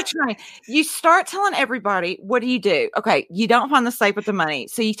 you're in a train. You start telling everybody, what do? Okay, you don't find the safe with the money.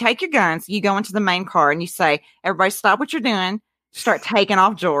 So you take your guns, you go into the main car, and you say, everybody stop what you're doing. Start taking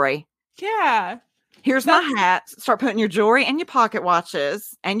off jewelry. Yeah. Here's my hat. Start putting your jewelry and your pocket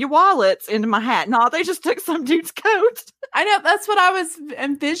watches and your wallets into my hat. No, they just took some dude's coat. I know. That's what I was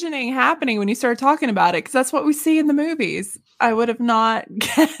envisioning happening when you started talking about it, because that's what we see in the movies. I would have not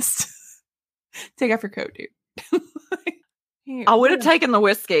guessed. Take off your coat, dude. I would have taken the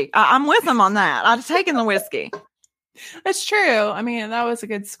whiskey. I'm with him on that. I'd have taken the whiskey. That's true. I mean, that was a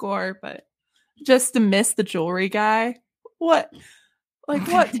good score, but just to miss the jewelry guy, what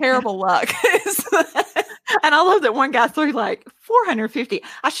terrible luck is that? And I love that one guy threw like 450.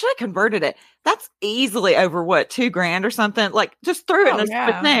 I should have converted it. That's easily over what, $2,000 or something. Like, just threw it in a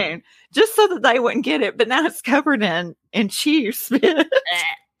spittoon just so that they wouldn't get it. But now it's covered in chew spit.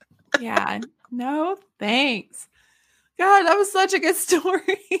 Yeah. No, thanks. God, that was such a good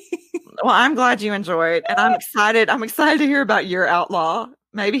story. Well, I'm glad you enjoyed, and I'm excited. I'm excited to hear about your outlaw.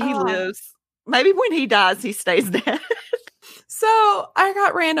 Maybe he lives. Maybe when he dies, he stays dead. So I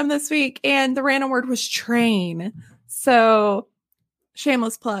got random this week, and the random word was train. So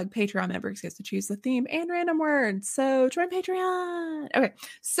shameless plug, Patreon members get to choose the theme and random words. So join Patreon. Okay.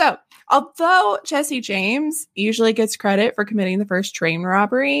 So although Jesse James usually gets credit for committing the first train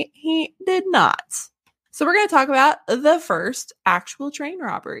robbery, he did not. So we're going to talk about the first actual train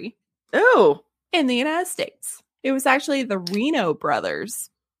robbery. Oh, in the United States. It was actually the Reno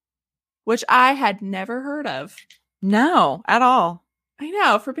brothers, which I had never heard of. No, at all. I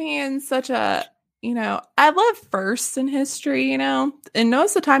know, for being such a, I love firsts in history, and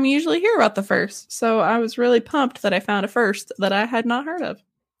most of the time you usually hear about the first. So I was really pumped that I found a first that I had not heard of.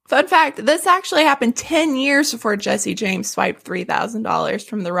 Fun fact, this actually happened 10 years before Jesse James swiped $3,000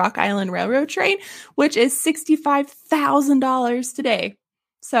 from the Rock Island Railroad train, which is $65,000 today.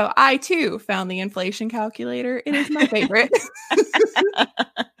 So I, too, found the inflation calculator. It is my favorite.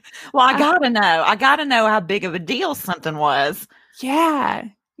 Well, I gotta know how big of a deal something was. Yeah.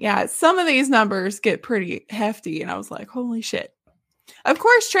 Some of these numbers get pretty hefty. And I was like, holy shit. Of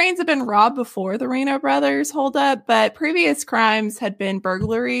course, trains have been robbed before the Reno brothers hold up, but previous crimes had been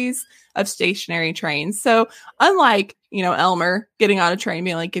burglaries of stationary trains. So unlike, Elmer getting on a train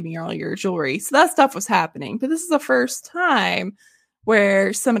being like, give me all your jewelry. So that stuff was happening. But this is the first time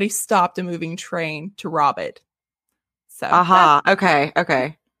where somebody stopped a moving train to rob it. So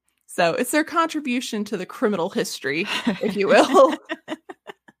Okay. So it's their contribution to the criminal history, if you will.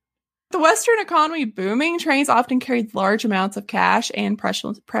 The Western economy booming, trains often carried large amounts of cash and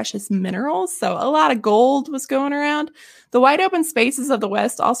precious minerals, so a lot of gold was going around. The wide open spaces of the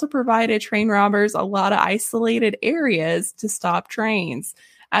West also provided train robbers a lot of isolated areas to stop trains,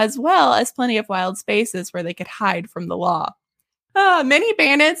 as well as plenty of wild spaces where they could hide from the law. Many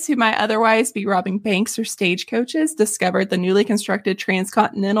bandits who might otherwise be robbing banks or stagecoaches discovered the newly constructed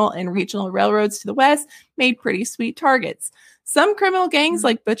transcontinental and regional railroads to the west made pretty sweet targets. Some criminal gangs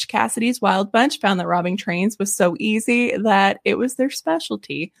like Butch Cassidy's Wild Bunch found that robbing trains was so easy that it was their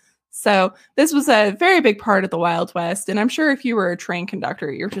specialty. So this was a very big part of the Wild West. And I'm sure if you were a train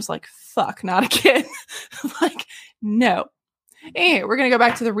conductor, you're just like, fuck, not again. Like, no. Anyway, we're going to go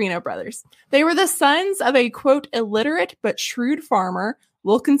back to the Reno brothers. They were the sons of a, quote, illiterate but shrewd farmer,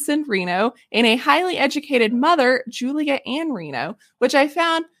 Wilkinson Reno, and a highly educated mother, Julia Ann Reno, which I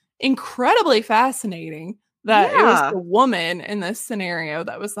found incredibly fascinating that it was the woman in this scenario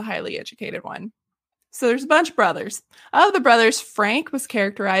that was the highly educated one. So there's a bunch of brothers. Of the brothers, Frank was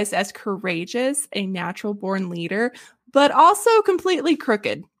characterized as courageous, a natural-born leader, but also completely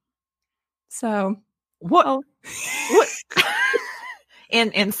crooked. So, what?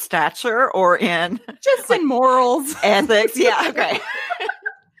 In stature or in just in morals, ethics? Yeah, okay.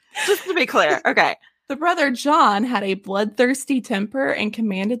 Just to be clear, okay. The brother John had a bloodthirsty temper and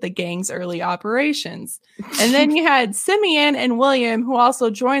commanded the gang's early operations. And then you had Simeon and William, who also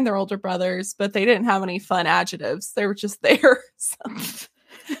joined their older brothers, but they didn't have any fun adjectives. They were just there.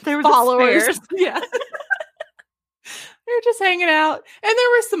 They were followers. Yeah. They were just hanging out. And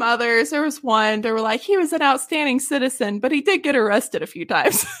there were some others. There was one. They were like, he was an outstanding citizen, but he did get arrested a few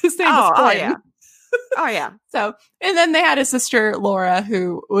times. His name was Quinn. Oh, yeah. So, and then they had a sister, Laura,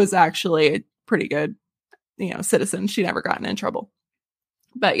 who was actually a pretty good, citizen. She never gotten in trouble.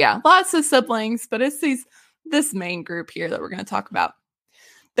 But yeah, lots of siblings, but it's this main group here that we're going to talk about.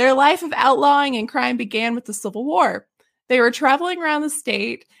 Their life of outlawing and crime began with the Civil War. They were traveling around the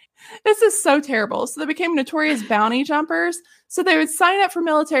state. This is so terrible. So they became notorious bounty jumpers. So they would sign up for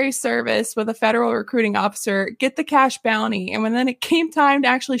military service with a federal recruiting officer, get the cash bounty, and when then it came time to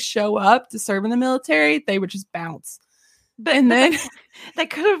actually show up to serve in the military, they would just bounce. And then they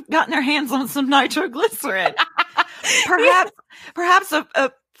could have gotten their hands on some nitroglycerin. Perhaps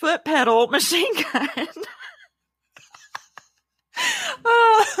a foot pedal machine gun.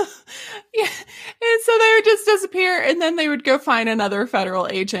 Yeah. And so they would just disappear, and then they would go find another federal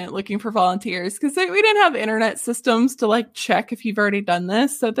agent looking for volunteers because we didn't have internet systems to check if you've already done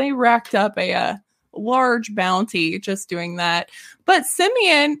this. So they racked up a large bounty just doing that. But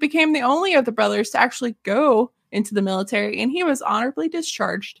Simeon became the only of the brothers to actually go into the military, and he was honorably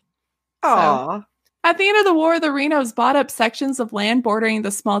discharged. So, at the end of the war, the Renos bought up sections of land bordering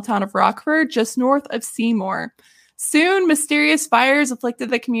the small town of Rockford, just north of Seymour. Soon, mysterious fires afflicted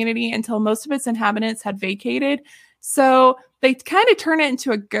the community until most of its inhabitants had vacated. So they kind of turn it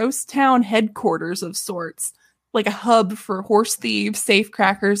into a ghost town headquarters of sorts, like a hub for horse thieves,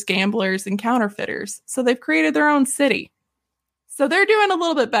 safecrackers, gamblers, and counterfeiters. So they've created their own city. So they're doing a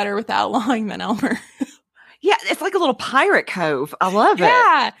little bit better with outlawing than Elmer. Yeah, it's like a little pirate cove. I love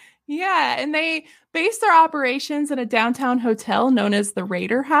it. Yeah. And they based their operations in a downtown hotel known as the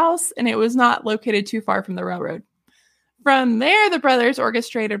Raider House, and it was not located too far from the railroad. From there, the brothers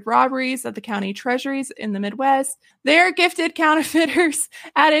orchestrated robberies at the county treasuries in the Midwest. Their gifted counterfeiters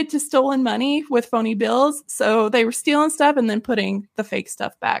added to stolen money with phony bills, so they were stealing stuff and then putting the fake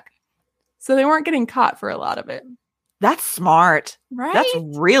stuff back. So they weren't getting caught for a lot of it. That's smart. Right? That's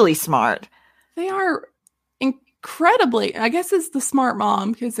really smart. They are incredibly, I guess it's the smart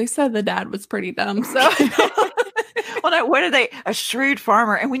mom because they said the dad was pretty dumb. So, well, no, what are they? A shrewd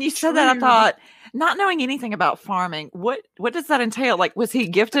farmer. And when you said that, I thought, not knowing anything about farming, what does that entail? Like, was he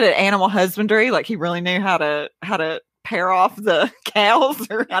gifted at animal husbandry? Like he really knew how to pair off the cows,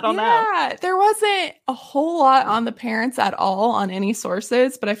 or I don't know. Yeah, there wasn't a whole lot on the parents at all on any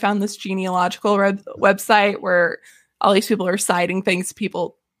sources, but I found this genealogical website where all these people are citing things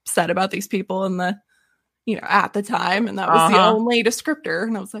people said about these people in the, at the time, and that was the only descriptor.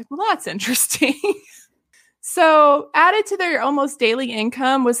 And I was like, well, that's interesting. So added to their almost daily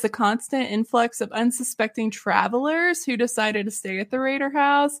income was the constant influx of unsuspecting travelers who decided to stay at the Raider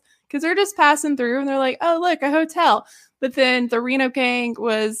house because they're just passing through and they're like, oh, look, a hotel. But then the Reno gang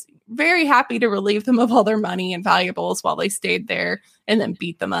was very happy to relieve them of all their money and valuables while they stayed there and then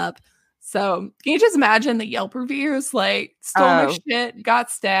beat them up. So can you just imagine the Yelp reviews? Like, stole my shit, got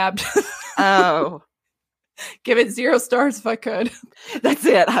stabbed. Oh. Give it 0 stars if I could. That's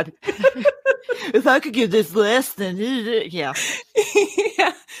it. If I could give this less, then yeah.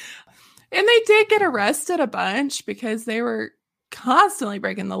 Yeah. And they did get arrested a bunch because they were constantly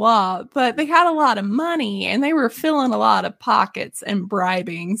breaking the law, but they had a lot of money and they were filling a lot of pockets and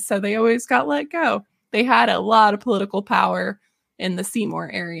bribing. So they always got let go. They had a lot of political power in the Seymour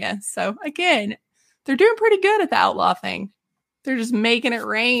area. So again, they're doing pretty good at the outlaw thing. They're just making it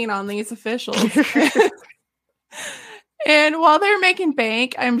rain on these officials. And while they're making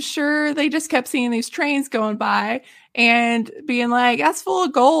bank, I'm sure they just kept seeing these trains going by and being like, that's full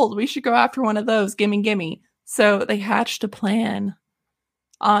of gold. We should go after one of those. Gimme, gimme. So they hatched a plan.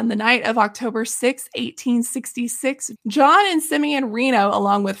 On the night of October 6, 1866, John and Simeon Reno,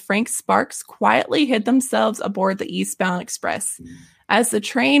 along with Frank Sparks, quietly hid themselves aboard the eastbound express. As the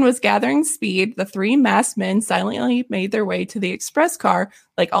train was gathering speed, the 3 masked men silently made their way to the express car,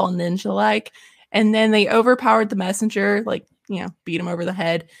 like all ninja-like. And then they overpowered the messenger, beat him over the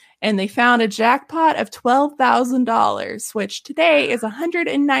head. And they found a jackpot of $12,000, which today is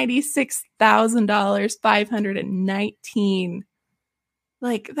 $196,519.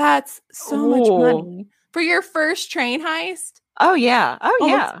 Like, that's so much money. For your first train heist? Oh, yeah. Oh,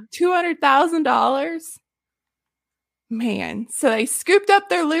 yeah. $200,000. Man. So they scooped up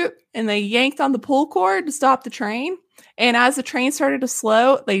their loot and they yanked on the pull cord to stop the train. And as the train started to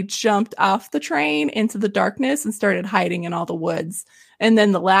slow, they jumped off the train into the darkness and started hiding in all the woods. And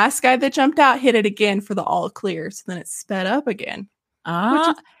then the last guy that jumped out hit it again for the all clear. So then it sped up again. Which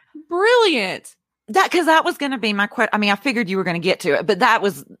is brilliant. Because that was going to be my question. I mean, I figured you were going to get to it, but that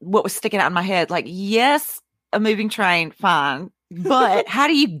was what was sticking out in my head. Like, yes, a moving train, fine. But how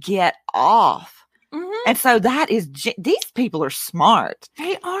do you get off? Mm-hmm. And so these people are smart.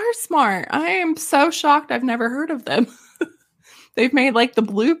 They are smart. I am so shocked I've never heard of them. They've made like the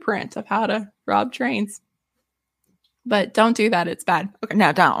blueprint of how to rob trains. But don't do that. It's bad. Okay.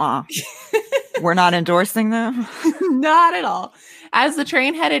 No, don't. We're not endorsing them. Not at all. As the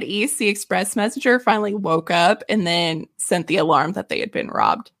train headed east, the express messenger finally woke up and then sent the alarm that they had been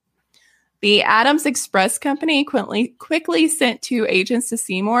robbed. The Adams Express Company quickly sent 2 agents to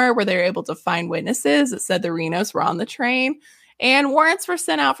Seymour where they were able to find witnesses that said the Renos were on the train. And warrants were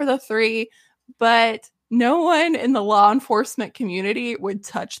sent out for the 3, but no one in the law enforcement community would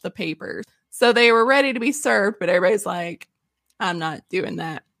touch the papers. So they were ready to be served, but everybody's like, I'm not doing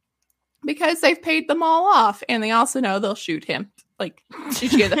that. Because they've paid them all off. And they also know they'll shoot him. Like,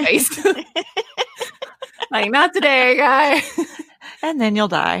 shoot you in the face. Like, not today, guy. And then you'll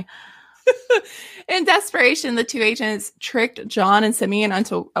die. In desperation, the 2 agents tricked John and Simeon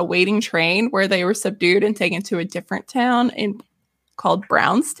onto a waiting train where they were subdued and taken to a different town called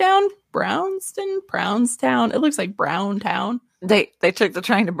Brownstown. It looks like Browntown. They took the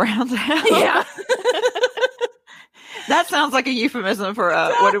train to Browntown. Yeah. That sounds like a euphemism for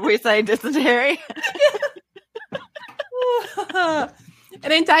what did we say? Dysentery.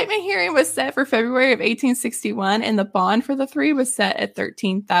 An indictment hearing was set for February of 1861, and the bond for the 3 was set at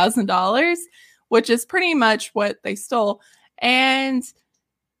 $13,000, which is pretty much what they stole. And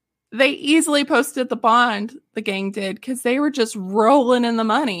they easily posted the bond, the gang did, because they were just rolling in the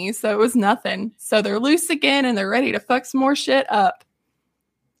money, so it was nothing. So they're loose again, and they're ready to fuck some more shit up.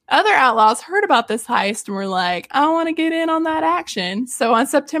 Other outlaws heard about this heist and were like, I want to get in on that action. So on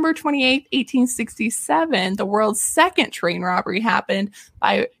September 28th, 1867, the world's second train robbery happened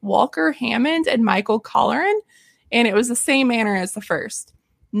by Walker Hammond and Michael Colleran, and it was the same manner as the first.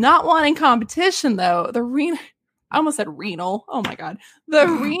 Not wanting competition, though, the Reno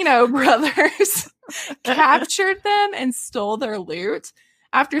brothers captured them and stole their loot.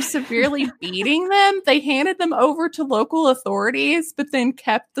 After severely beating them, they handed them over to local authorities, but then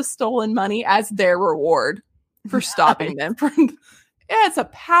kept the stolen money as their reward for stopping them. Yeah, it's a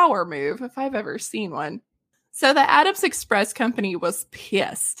power move if I've ever seen one. So the Adams Express Company was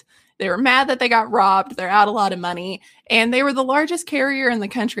pissed. They were mad that they got robbed. They're out a lot of money. And they were the largest carrier in the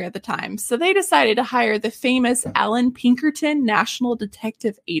country at the time. So they decided to hire the famous Allan Pinkerton National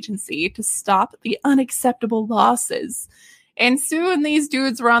Detective Agency to stop the unacceptable losses. And soon these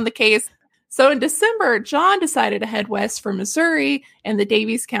dudes were on the case. So in December, John decided to head west for Missouri and the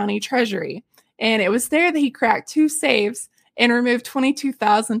Daviess County Treasury. And it was there that he cracked 2 safes and removed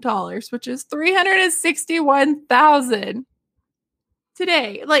 $22,000, which is $361,000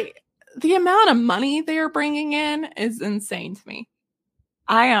 today. Like, the amount of money they are bringing in is insane to me.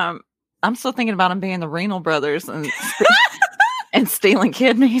 I'm still thinking about him being the Renal brothers and and stealing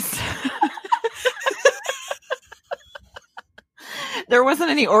kidneys. There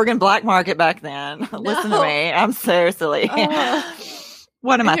wasn't any organ black market back then. No. Listen to me. I'm so silly.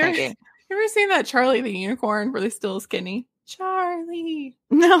 What am I thinking? You ever seen that Charlie the Unicorn where they steal his kidney? Charlie.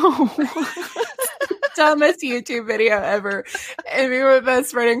 No. Dumbest YouTube video ever. And we were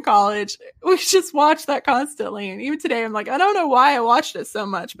best friend in college. We just watched that constantly. And even today, I'm like, I don't know why I watched it so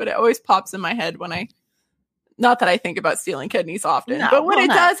much, but it always pops in my head when I, not that I think about stealing kidneys often, but when it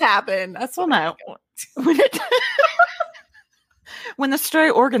does happen, that's what when the stray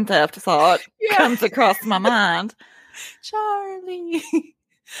organ theft thought comes across my mind. Charlie.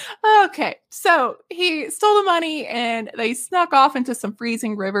 Okay, so he stole the money and they snuck off into some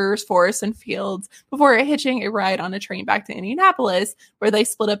freezing rivers, forests, and fields before hitching a ride on a train back to Indianapolis, where they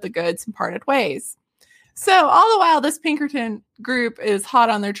split up the goods and parted ways. So all the while, this Pinkerton group is hot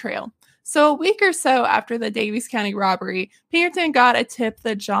on their trail. So a week or so after the Daviess County robbery, Pinkerton got a tip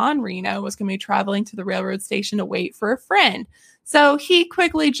that John Reno was going to be traveling to the railroad station to wait for a friend. So he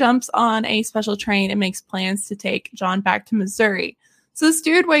quickly jumps on a special train and makes plans to take John back to Missouri. So this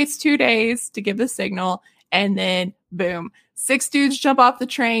dude waits 2 days to give the signal, and then boom, 6 dudes jump off the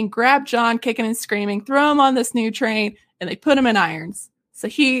train, grab John kicking and screaming, throw him on this new train, and they put him in irons. So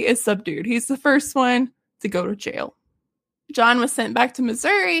he is subdued. He's the first one to go to jail. John was sent back to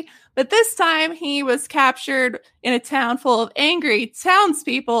Missouri, but this time he was captured in a town full of angry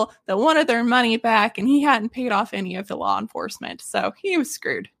townspeople that wanted their money back, and he hadn't paid off any of the law enforcement, so he was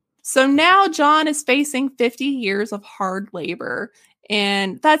screwed. So now John is facing 50 years of hard labor,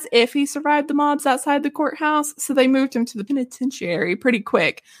 and that's if he survived the mobs outside the courthouse, so they moved him to the penitentiary pretty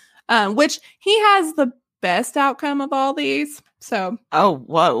quick, which he has the best outcome of all these. So, oh,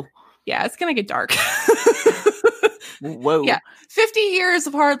 whoa. Yeah, it's going to get dark. Whoa. Yeah, 50 years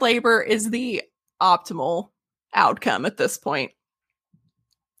of hard labor is the optimal outcome at this point.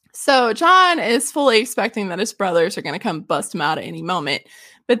 So John is fully expecting that his brothers are going to come bust him out at any moment.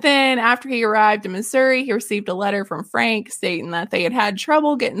 But then after he arrived in Missouri, he received a letter from Frank stating that they had had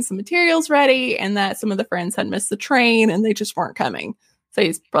trouble getting some materials ready and that some of the friends had missed the train and they just weren't coming. So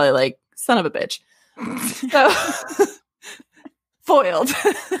he's probably like, son of a bitch. So foiled.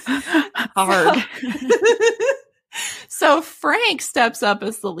 Hard. So Frank steps up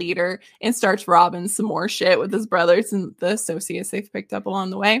as the leader and starts robbing some more shit with his brothers and the associates they've picked up along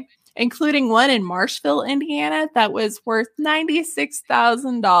the way, including one in Marshville, Indiana, that was worth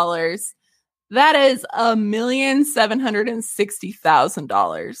 $96,000. That is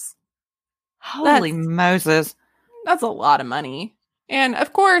 $1,760,000. Holy Moses. That's a lot of money. And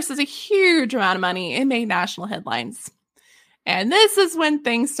of course, it's a huge amount of money. It made national headlines. And this is when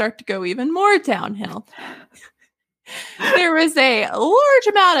things start to go even more downhill. There was a large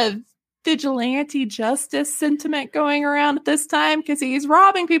amount of vigilante justice sentiment going around at this time because he's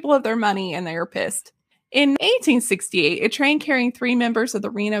robbing people of their money and they're pissed. In 1868, a train carrying 3 members of the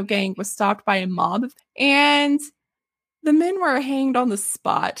Reno gang was stopped by a mob and the men were hanged on the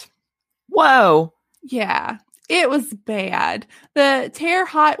spot. Whoa. Yeah, it was bad. The Terre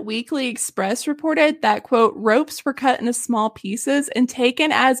Haute Weekly Express reported that, quote, ropes were cut into small pieces and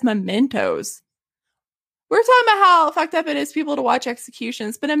taken as mementos. We're talking about how fucked up it is people to watch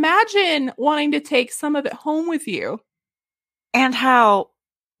executions, but imagine wanting to take some of it home with you. And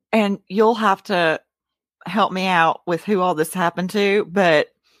you'll have to help me out with who all this happened to,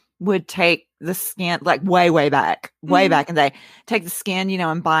 but would take the skin, like way back in the day, take the skin,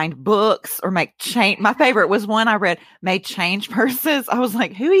 and bind books or make change. My favorite was one I read, made change purses. I was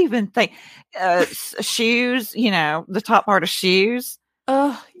like, who even think, shoes, the top part of shoes.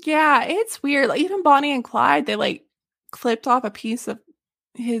 Oh, yeah, it's weird. Like, even Bonnie and Clyde, they like clipped off a piece of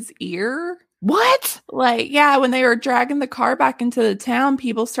his ear. What? Like, yeah, when they were dragging the car back into the town,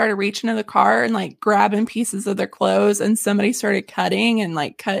 people started reaching in the car and like grabbing pieces of their clothes, and somebody started cutting and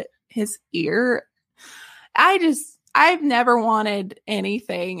like cut his ear. I've never wanted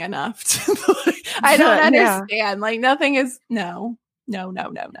anything enough to I don't understand. Yeah. Like, nothing is no.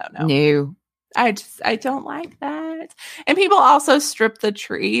 I don't like that. And people also strip the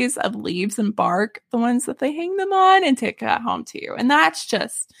trees of leaves and bark, the ones that they hang them on, and take that home too. And that's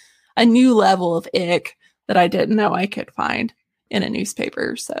just a new level of ick that I didn't know I could find in a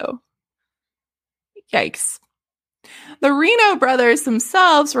newspaper. So, yikes. The Reno brothers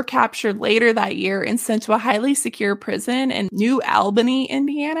themselves were captured later that year and sent to a highly secure prison in New Albany,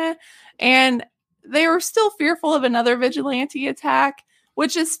 Indiana. And they were still fearful of another vigilante attack,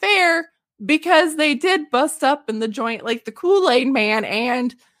 which is fair because they did bust up in the joint like the Kool-Aid Man,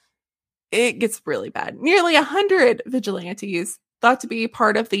 and it gets really bad. Nearly 100 vigilantes thought to be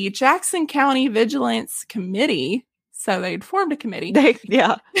part of the Jackson County Vigilance Committee. So they'd formed a committee.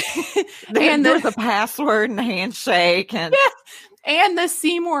 And there's a password and a handshake. And the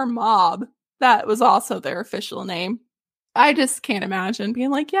Seymour Mob. That was also their official name. I just can't imagine being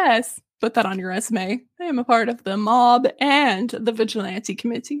like, yes, put that on your resume. I am a part of the mob and the vigilante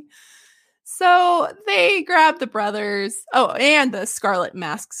committee. So they grabbed the brothers. Oh, and the Scarlet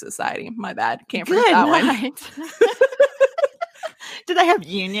Mask Society. My bad. Can't forget that one. Do they have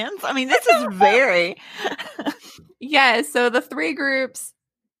unions? I mean, this is very... Yeah, so the three groups,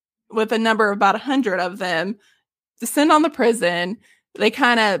 with a number of about 100 of them, descend on the prison. They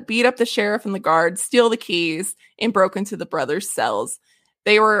kind of beat up the sheriff and the guards, steal the keys, and broke into the brothers' cells.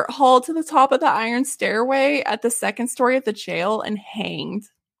 They were hauled to the top of the iron stairway at the second story of the jail and hanged.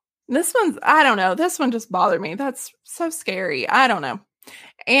 This one's, I don't know, this one just bothered me. That's so scary. I don't know.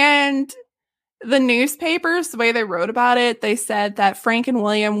 And the newspapers, the way they wrote about it, they said that Frank and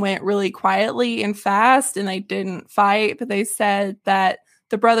William went really quietly and fast and they didn't fight. But they said that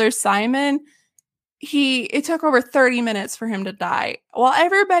the brother Simon, it took over 30 minutes for him to die while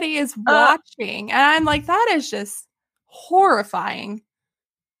everybody is watching. And I'm like, that is just horrifying.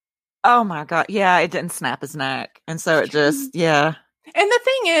 Oh my God. Yeah, it didn't snap his neck. And so it just, yeah. And the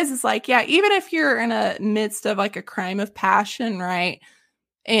thing is like, yeah, even if you're in a midst of like a crime of passion, right?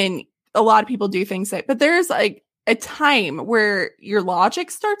 And a lot of people do things but there's like a time where your logic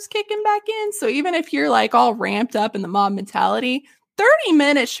starts kicking back in. So even if you're like all ramped up in the mob mentality, 30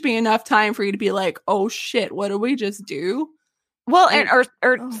 minutes should be enough time for you to be like, oh shit, what did we just do? Well,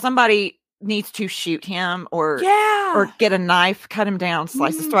 or somebody needs to shoot him or get a knife, cut him down,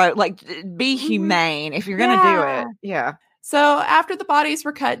 slice his throat. Like, be humane if you're going to do it. Yeah. So after the bodies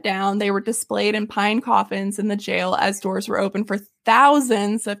were cut down, they were displayed in pine coffins in the jail as doors were open for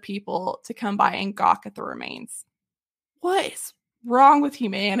thousands of people to come by and gawk at the remains. What is wrong with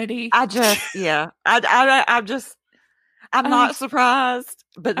humanity? I'm not surprised,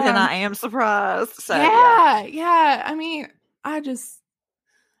 but then I am surprised. So yeah. I mean, it's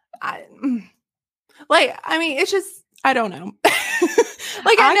just, I don't know.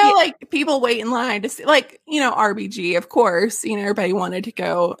 I know, like, people wait in line to see, like, RBG, of course, everybody wanted to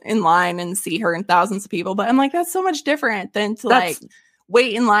go in line and see her and thousands of people, but I'm like, that's so much different than to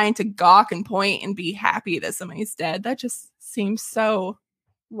wait in line to gawk and point and be happy that somebody's dead. That just seems so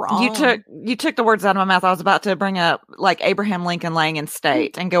wrong. You took the words out of my mouth. I was about to bring up, like, Abraham Lincoln laying in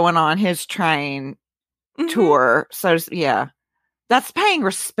state and going on his train tour. So, yeah. That's paying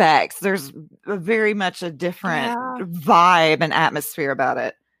respects. There's very much a different vibe and atmosphere about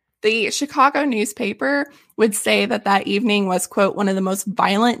it. The Chicago newspaper would say that evening was, quote, one of the most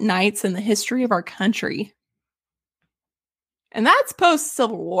violent nights in the history of our country. And that's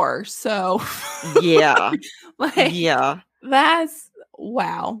post-Civil War, so... Yeah. That's...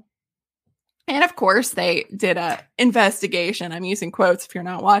 Wow. And of course, they did a investigation. I'm using quotes if you're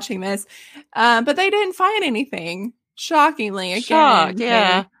not watching this. But they didn't find anything. Shockingly,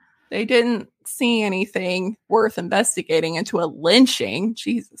 again, they didn't see anything worth investigating into a lynching.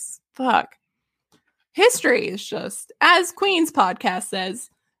 Jesus, fuck. History is just, as Queen's podcast says,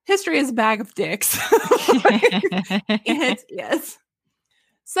 history is a bag of dicks. It is.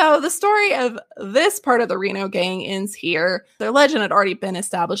 So the story of this part of the Reno gang ends here. Their legend had already been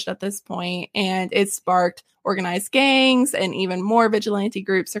established at this point, and it sparked organized gangs and even more vigilante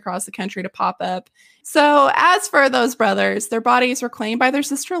groups across the country to pop up. So as for those brothers, their bodies were claimed by their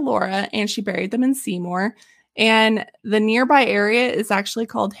sister Laura, and she buried them in Seymour. And the nearby area is actually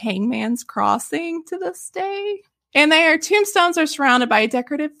called Hangman's Crossing to this day. And their tombstones are surrounded by a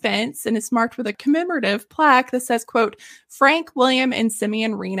decorative fence, and it's marked with a commemorative plaque that says, quote, Frank, William, and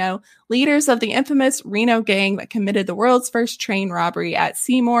Simeon Reno, leaders of the infamous Reno gang that committed the world's first train robbery at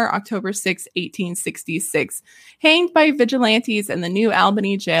Seymour, October 6, 1866, hanged by vigilantes in the New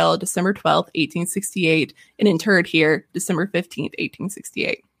Albany jail, December 12, 1868, and interred here, December 15,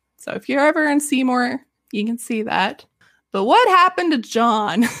 1868. So if you're ever in Seymour, you can see that. But what happened to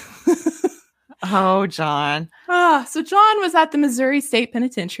John? Oh, John. So John was at the Missouri State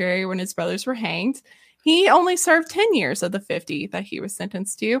Penitentiary when his brothers were hanged. He only served 10 years of the 50 that he was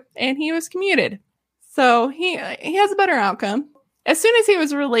sentenced to, and he was commuted. So he has a better outcome. As soon as he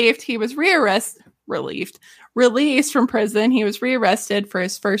was relieved, he was released from prison. He was rearrested for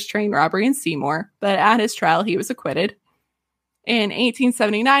his first train robbery in Seymour, but at his trial, he was acquitted. In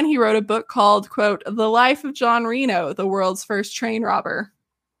 1879, he wrote a book called, quote, The Life of John Reno, the world's first train robber.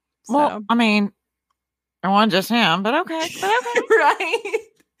 Well, I mean, I want just him, but okay. Right?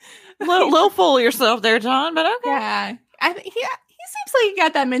 little full of yourself there, John, but okay. Yeah. I think he seems like he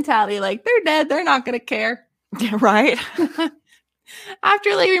got that mentality, like, they're dead, they're not going to care. Yeah, right.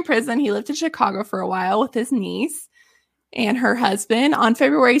 After leaving prison, he lived in Chicago for a while with his niece and her husband. On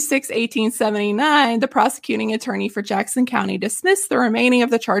February 6, 1879, the prosecuting attorney for Jackson County dismissed the remaining of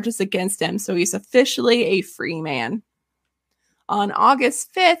the charges against him, so he's officially a free man. On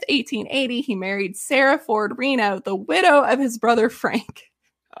August 5th, 1880, he married Sarah Ford Reno, the widow of his brother Frank.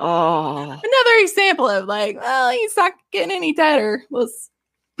 Oh. Another example of like, well, he's not getting any deader. Let's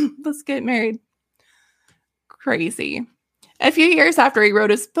get married. Crazy. A few years after he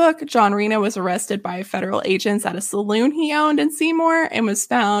wrote his book, John Reno was arrested by federal agents at a saloon he owned in Seymour and was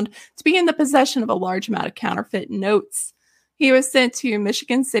found to be in the possession of a large amount of counterfeit notes. He was sent to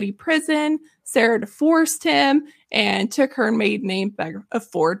Michigan City Prison. Sarah divorced him and took her maiden name of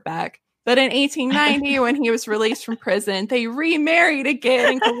Ford back. But in 1890, when he was released from prison, they remarried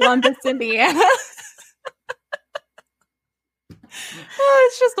again in Columbus, Indiana.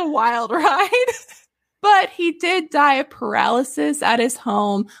 It's just a wild ride. But he did die of paralysis at his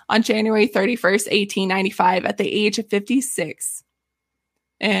home on January 31st, 1895, at the age of 56.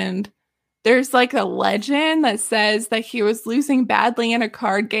 And there's like a legend that says that he was losing badly in a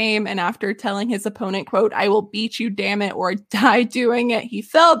card game, and after telling his opponent, quote, "I will beat you, damn it, or die doing it," he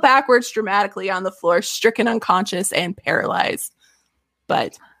fell backwards dramatically on the floor, stricken unconscious and paralyzed.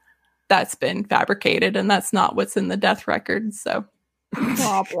 But that's been fabricated, and that's not what's in the death record, so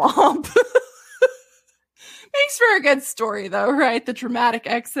womp womp. Makes for a good story, though, right? The dramatic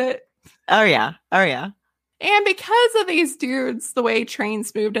exit. Oh, yeah. And because of these dudes, the way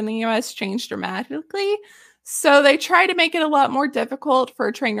trains moved in the U.S. changed dramatically. So they tried to make it a lot more difficult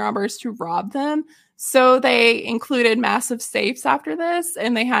for train robbers to rob them. So they included massive safes after this,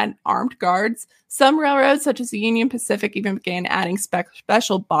 and they had armed guards. Some railroads, such as the Union Pacific, even began adding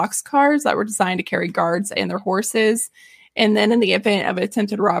special boxcars that were designed to carry guards and their horses. And then in the event of an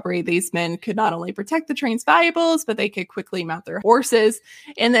attempted robbery, these men could not only protect the train's valuables, but they could quickly mount their horses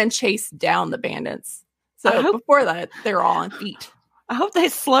and then chase down the bandits. So before that, they were all on feet. I hope they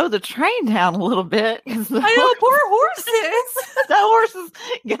slow the train down a little bit. I know, poor horses. That horse is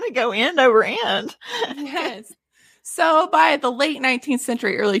going to go end over end. Yes. So by the late 19th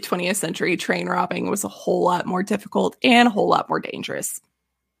century, early 20th century, train robbing was a whole lot more difficult and a whole lot more dangerous.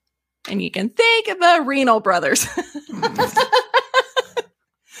 And you can thank the Reno brothers.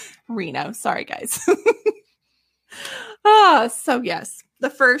 Reno. Sorry, guys. So yes, the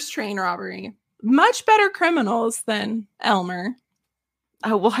first train robbery. Much better criminals than Elmer.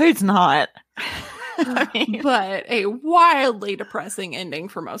 Oh, well, who's not? But a wildly depressing ending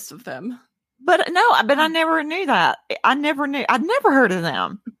for most of them. But I never knew that. I'd never heard of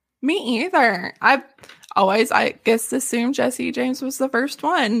them. Me either. I've always, I guess, assumed Jesse James was the first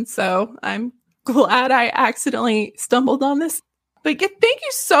one. So I'm glad I accidentally stumbled on this. But thank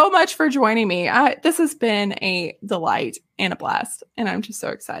you so much for joining me. This has been a delight and a blast. And I'm just so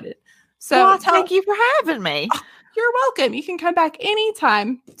excited. So thank you for having me. Oh, you're welcome. You can come back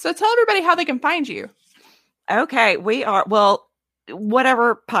anytime. So tell everybody how they can find you. Okay. We are, well,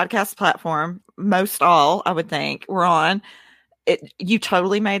 whatever podcast platform, most all, I would think, we're on. You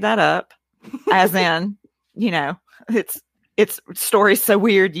totally made that up. As in, it's stories so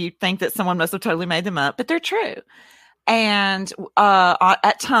weird you think that someone must have totally made them up, but they're true. And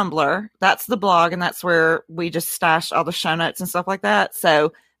at Tumblr, that's the blog, and that's where we just stash all the show notes and stuff like that.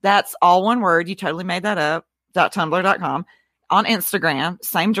 So that's all one word. You totally made that up. .tumblr.com. On Instagram,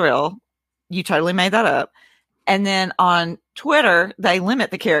 same drill. You totally made that up. And then on Twitter, they limit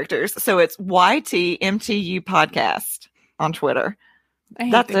the characters. So it's YTMTU podcast on Twitter.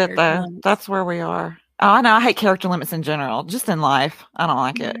 That's it, though. That's where we are. Oh, I know. I hate character limits in general, just in life. I don't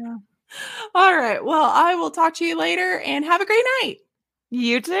like it. Yeah. All right. Well, I will talk to you later and have a great night.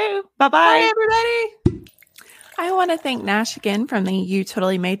 You too. Bye-bye. Bye, everybody. I want to thank Nash again from the You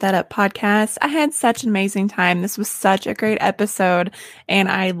Totally Made That Up podcast. I had such an amazing time. This was such a great episode, and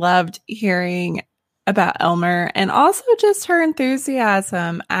I loved hearing about Elmer and also just her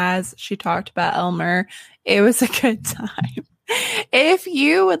enthusiasm as she talked about Elmer. It was a good time. If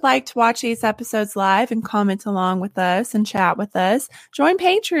you would like to watch these episodes live and comment along with us and chat with us, join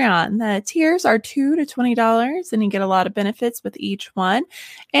Patreon. The tiers are $2 to $20, and you get a lot of benefits with each one.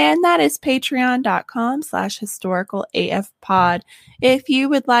 And that is patreon.com/historicalafpod. If you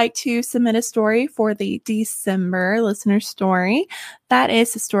would like to submit a story for the December listener story, that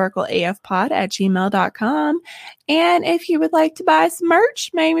is historicalafpod@gmail.com. And if you would like to buy some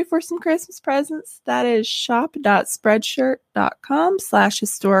merch, maybe for some Christmas presents, that is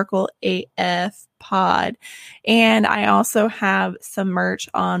shop.spreadshirt.com/historicalafpod. And I also have some merch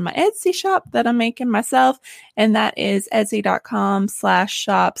on my Etsy shop that I'm making myself. And that is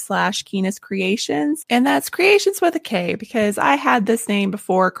etsy.com/shop/Keena's Creations. And that's creations with a K, because I had this name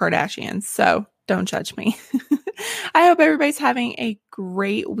before Kardashians. So don't judge me. I hope everybody's having a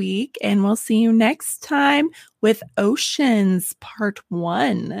great week, and we'll see you next time with Oceans Part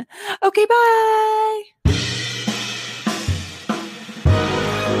 1. Okay, bye.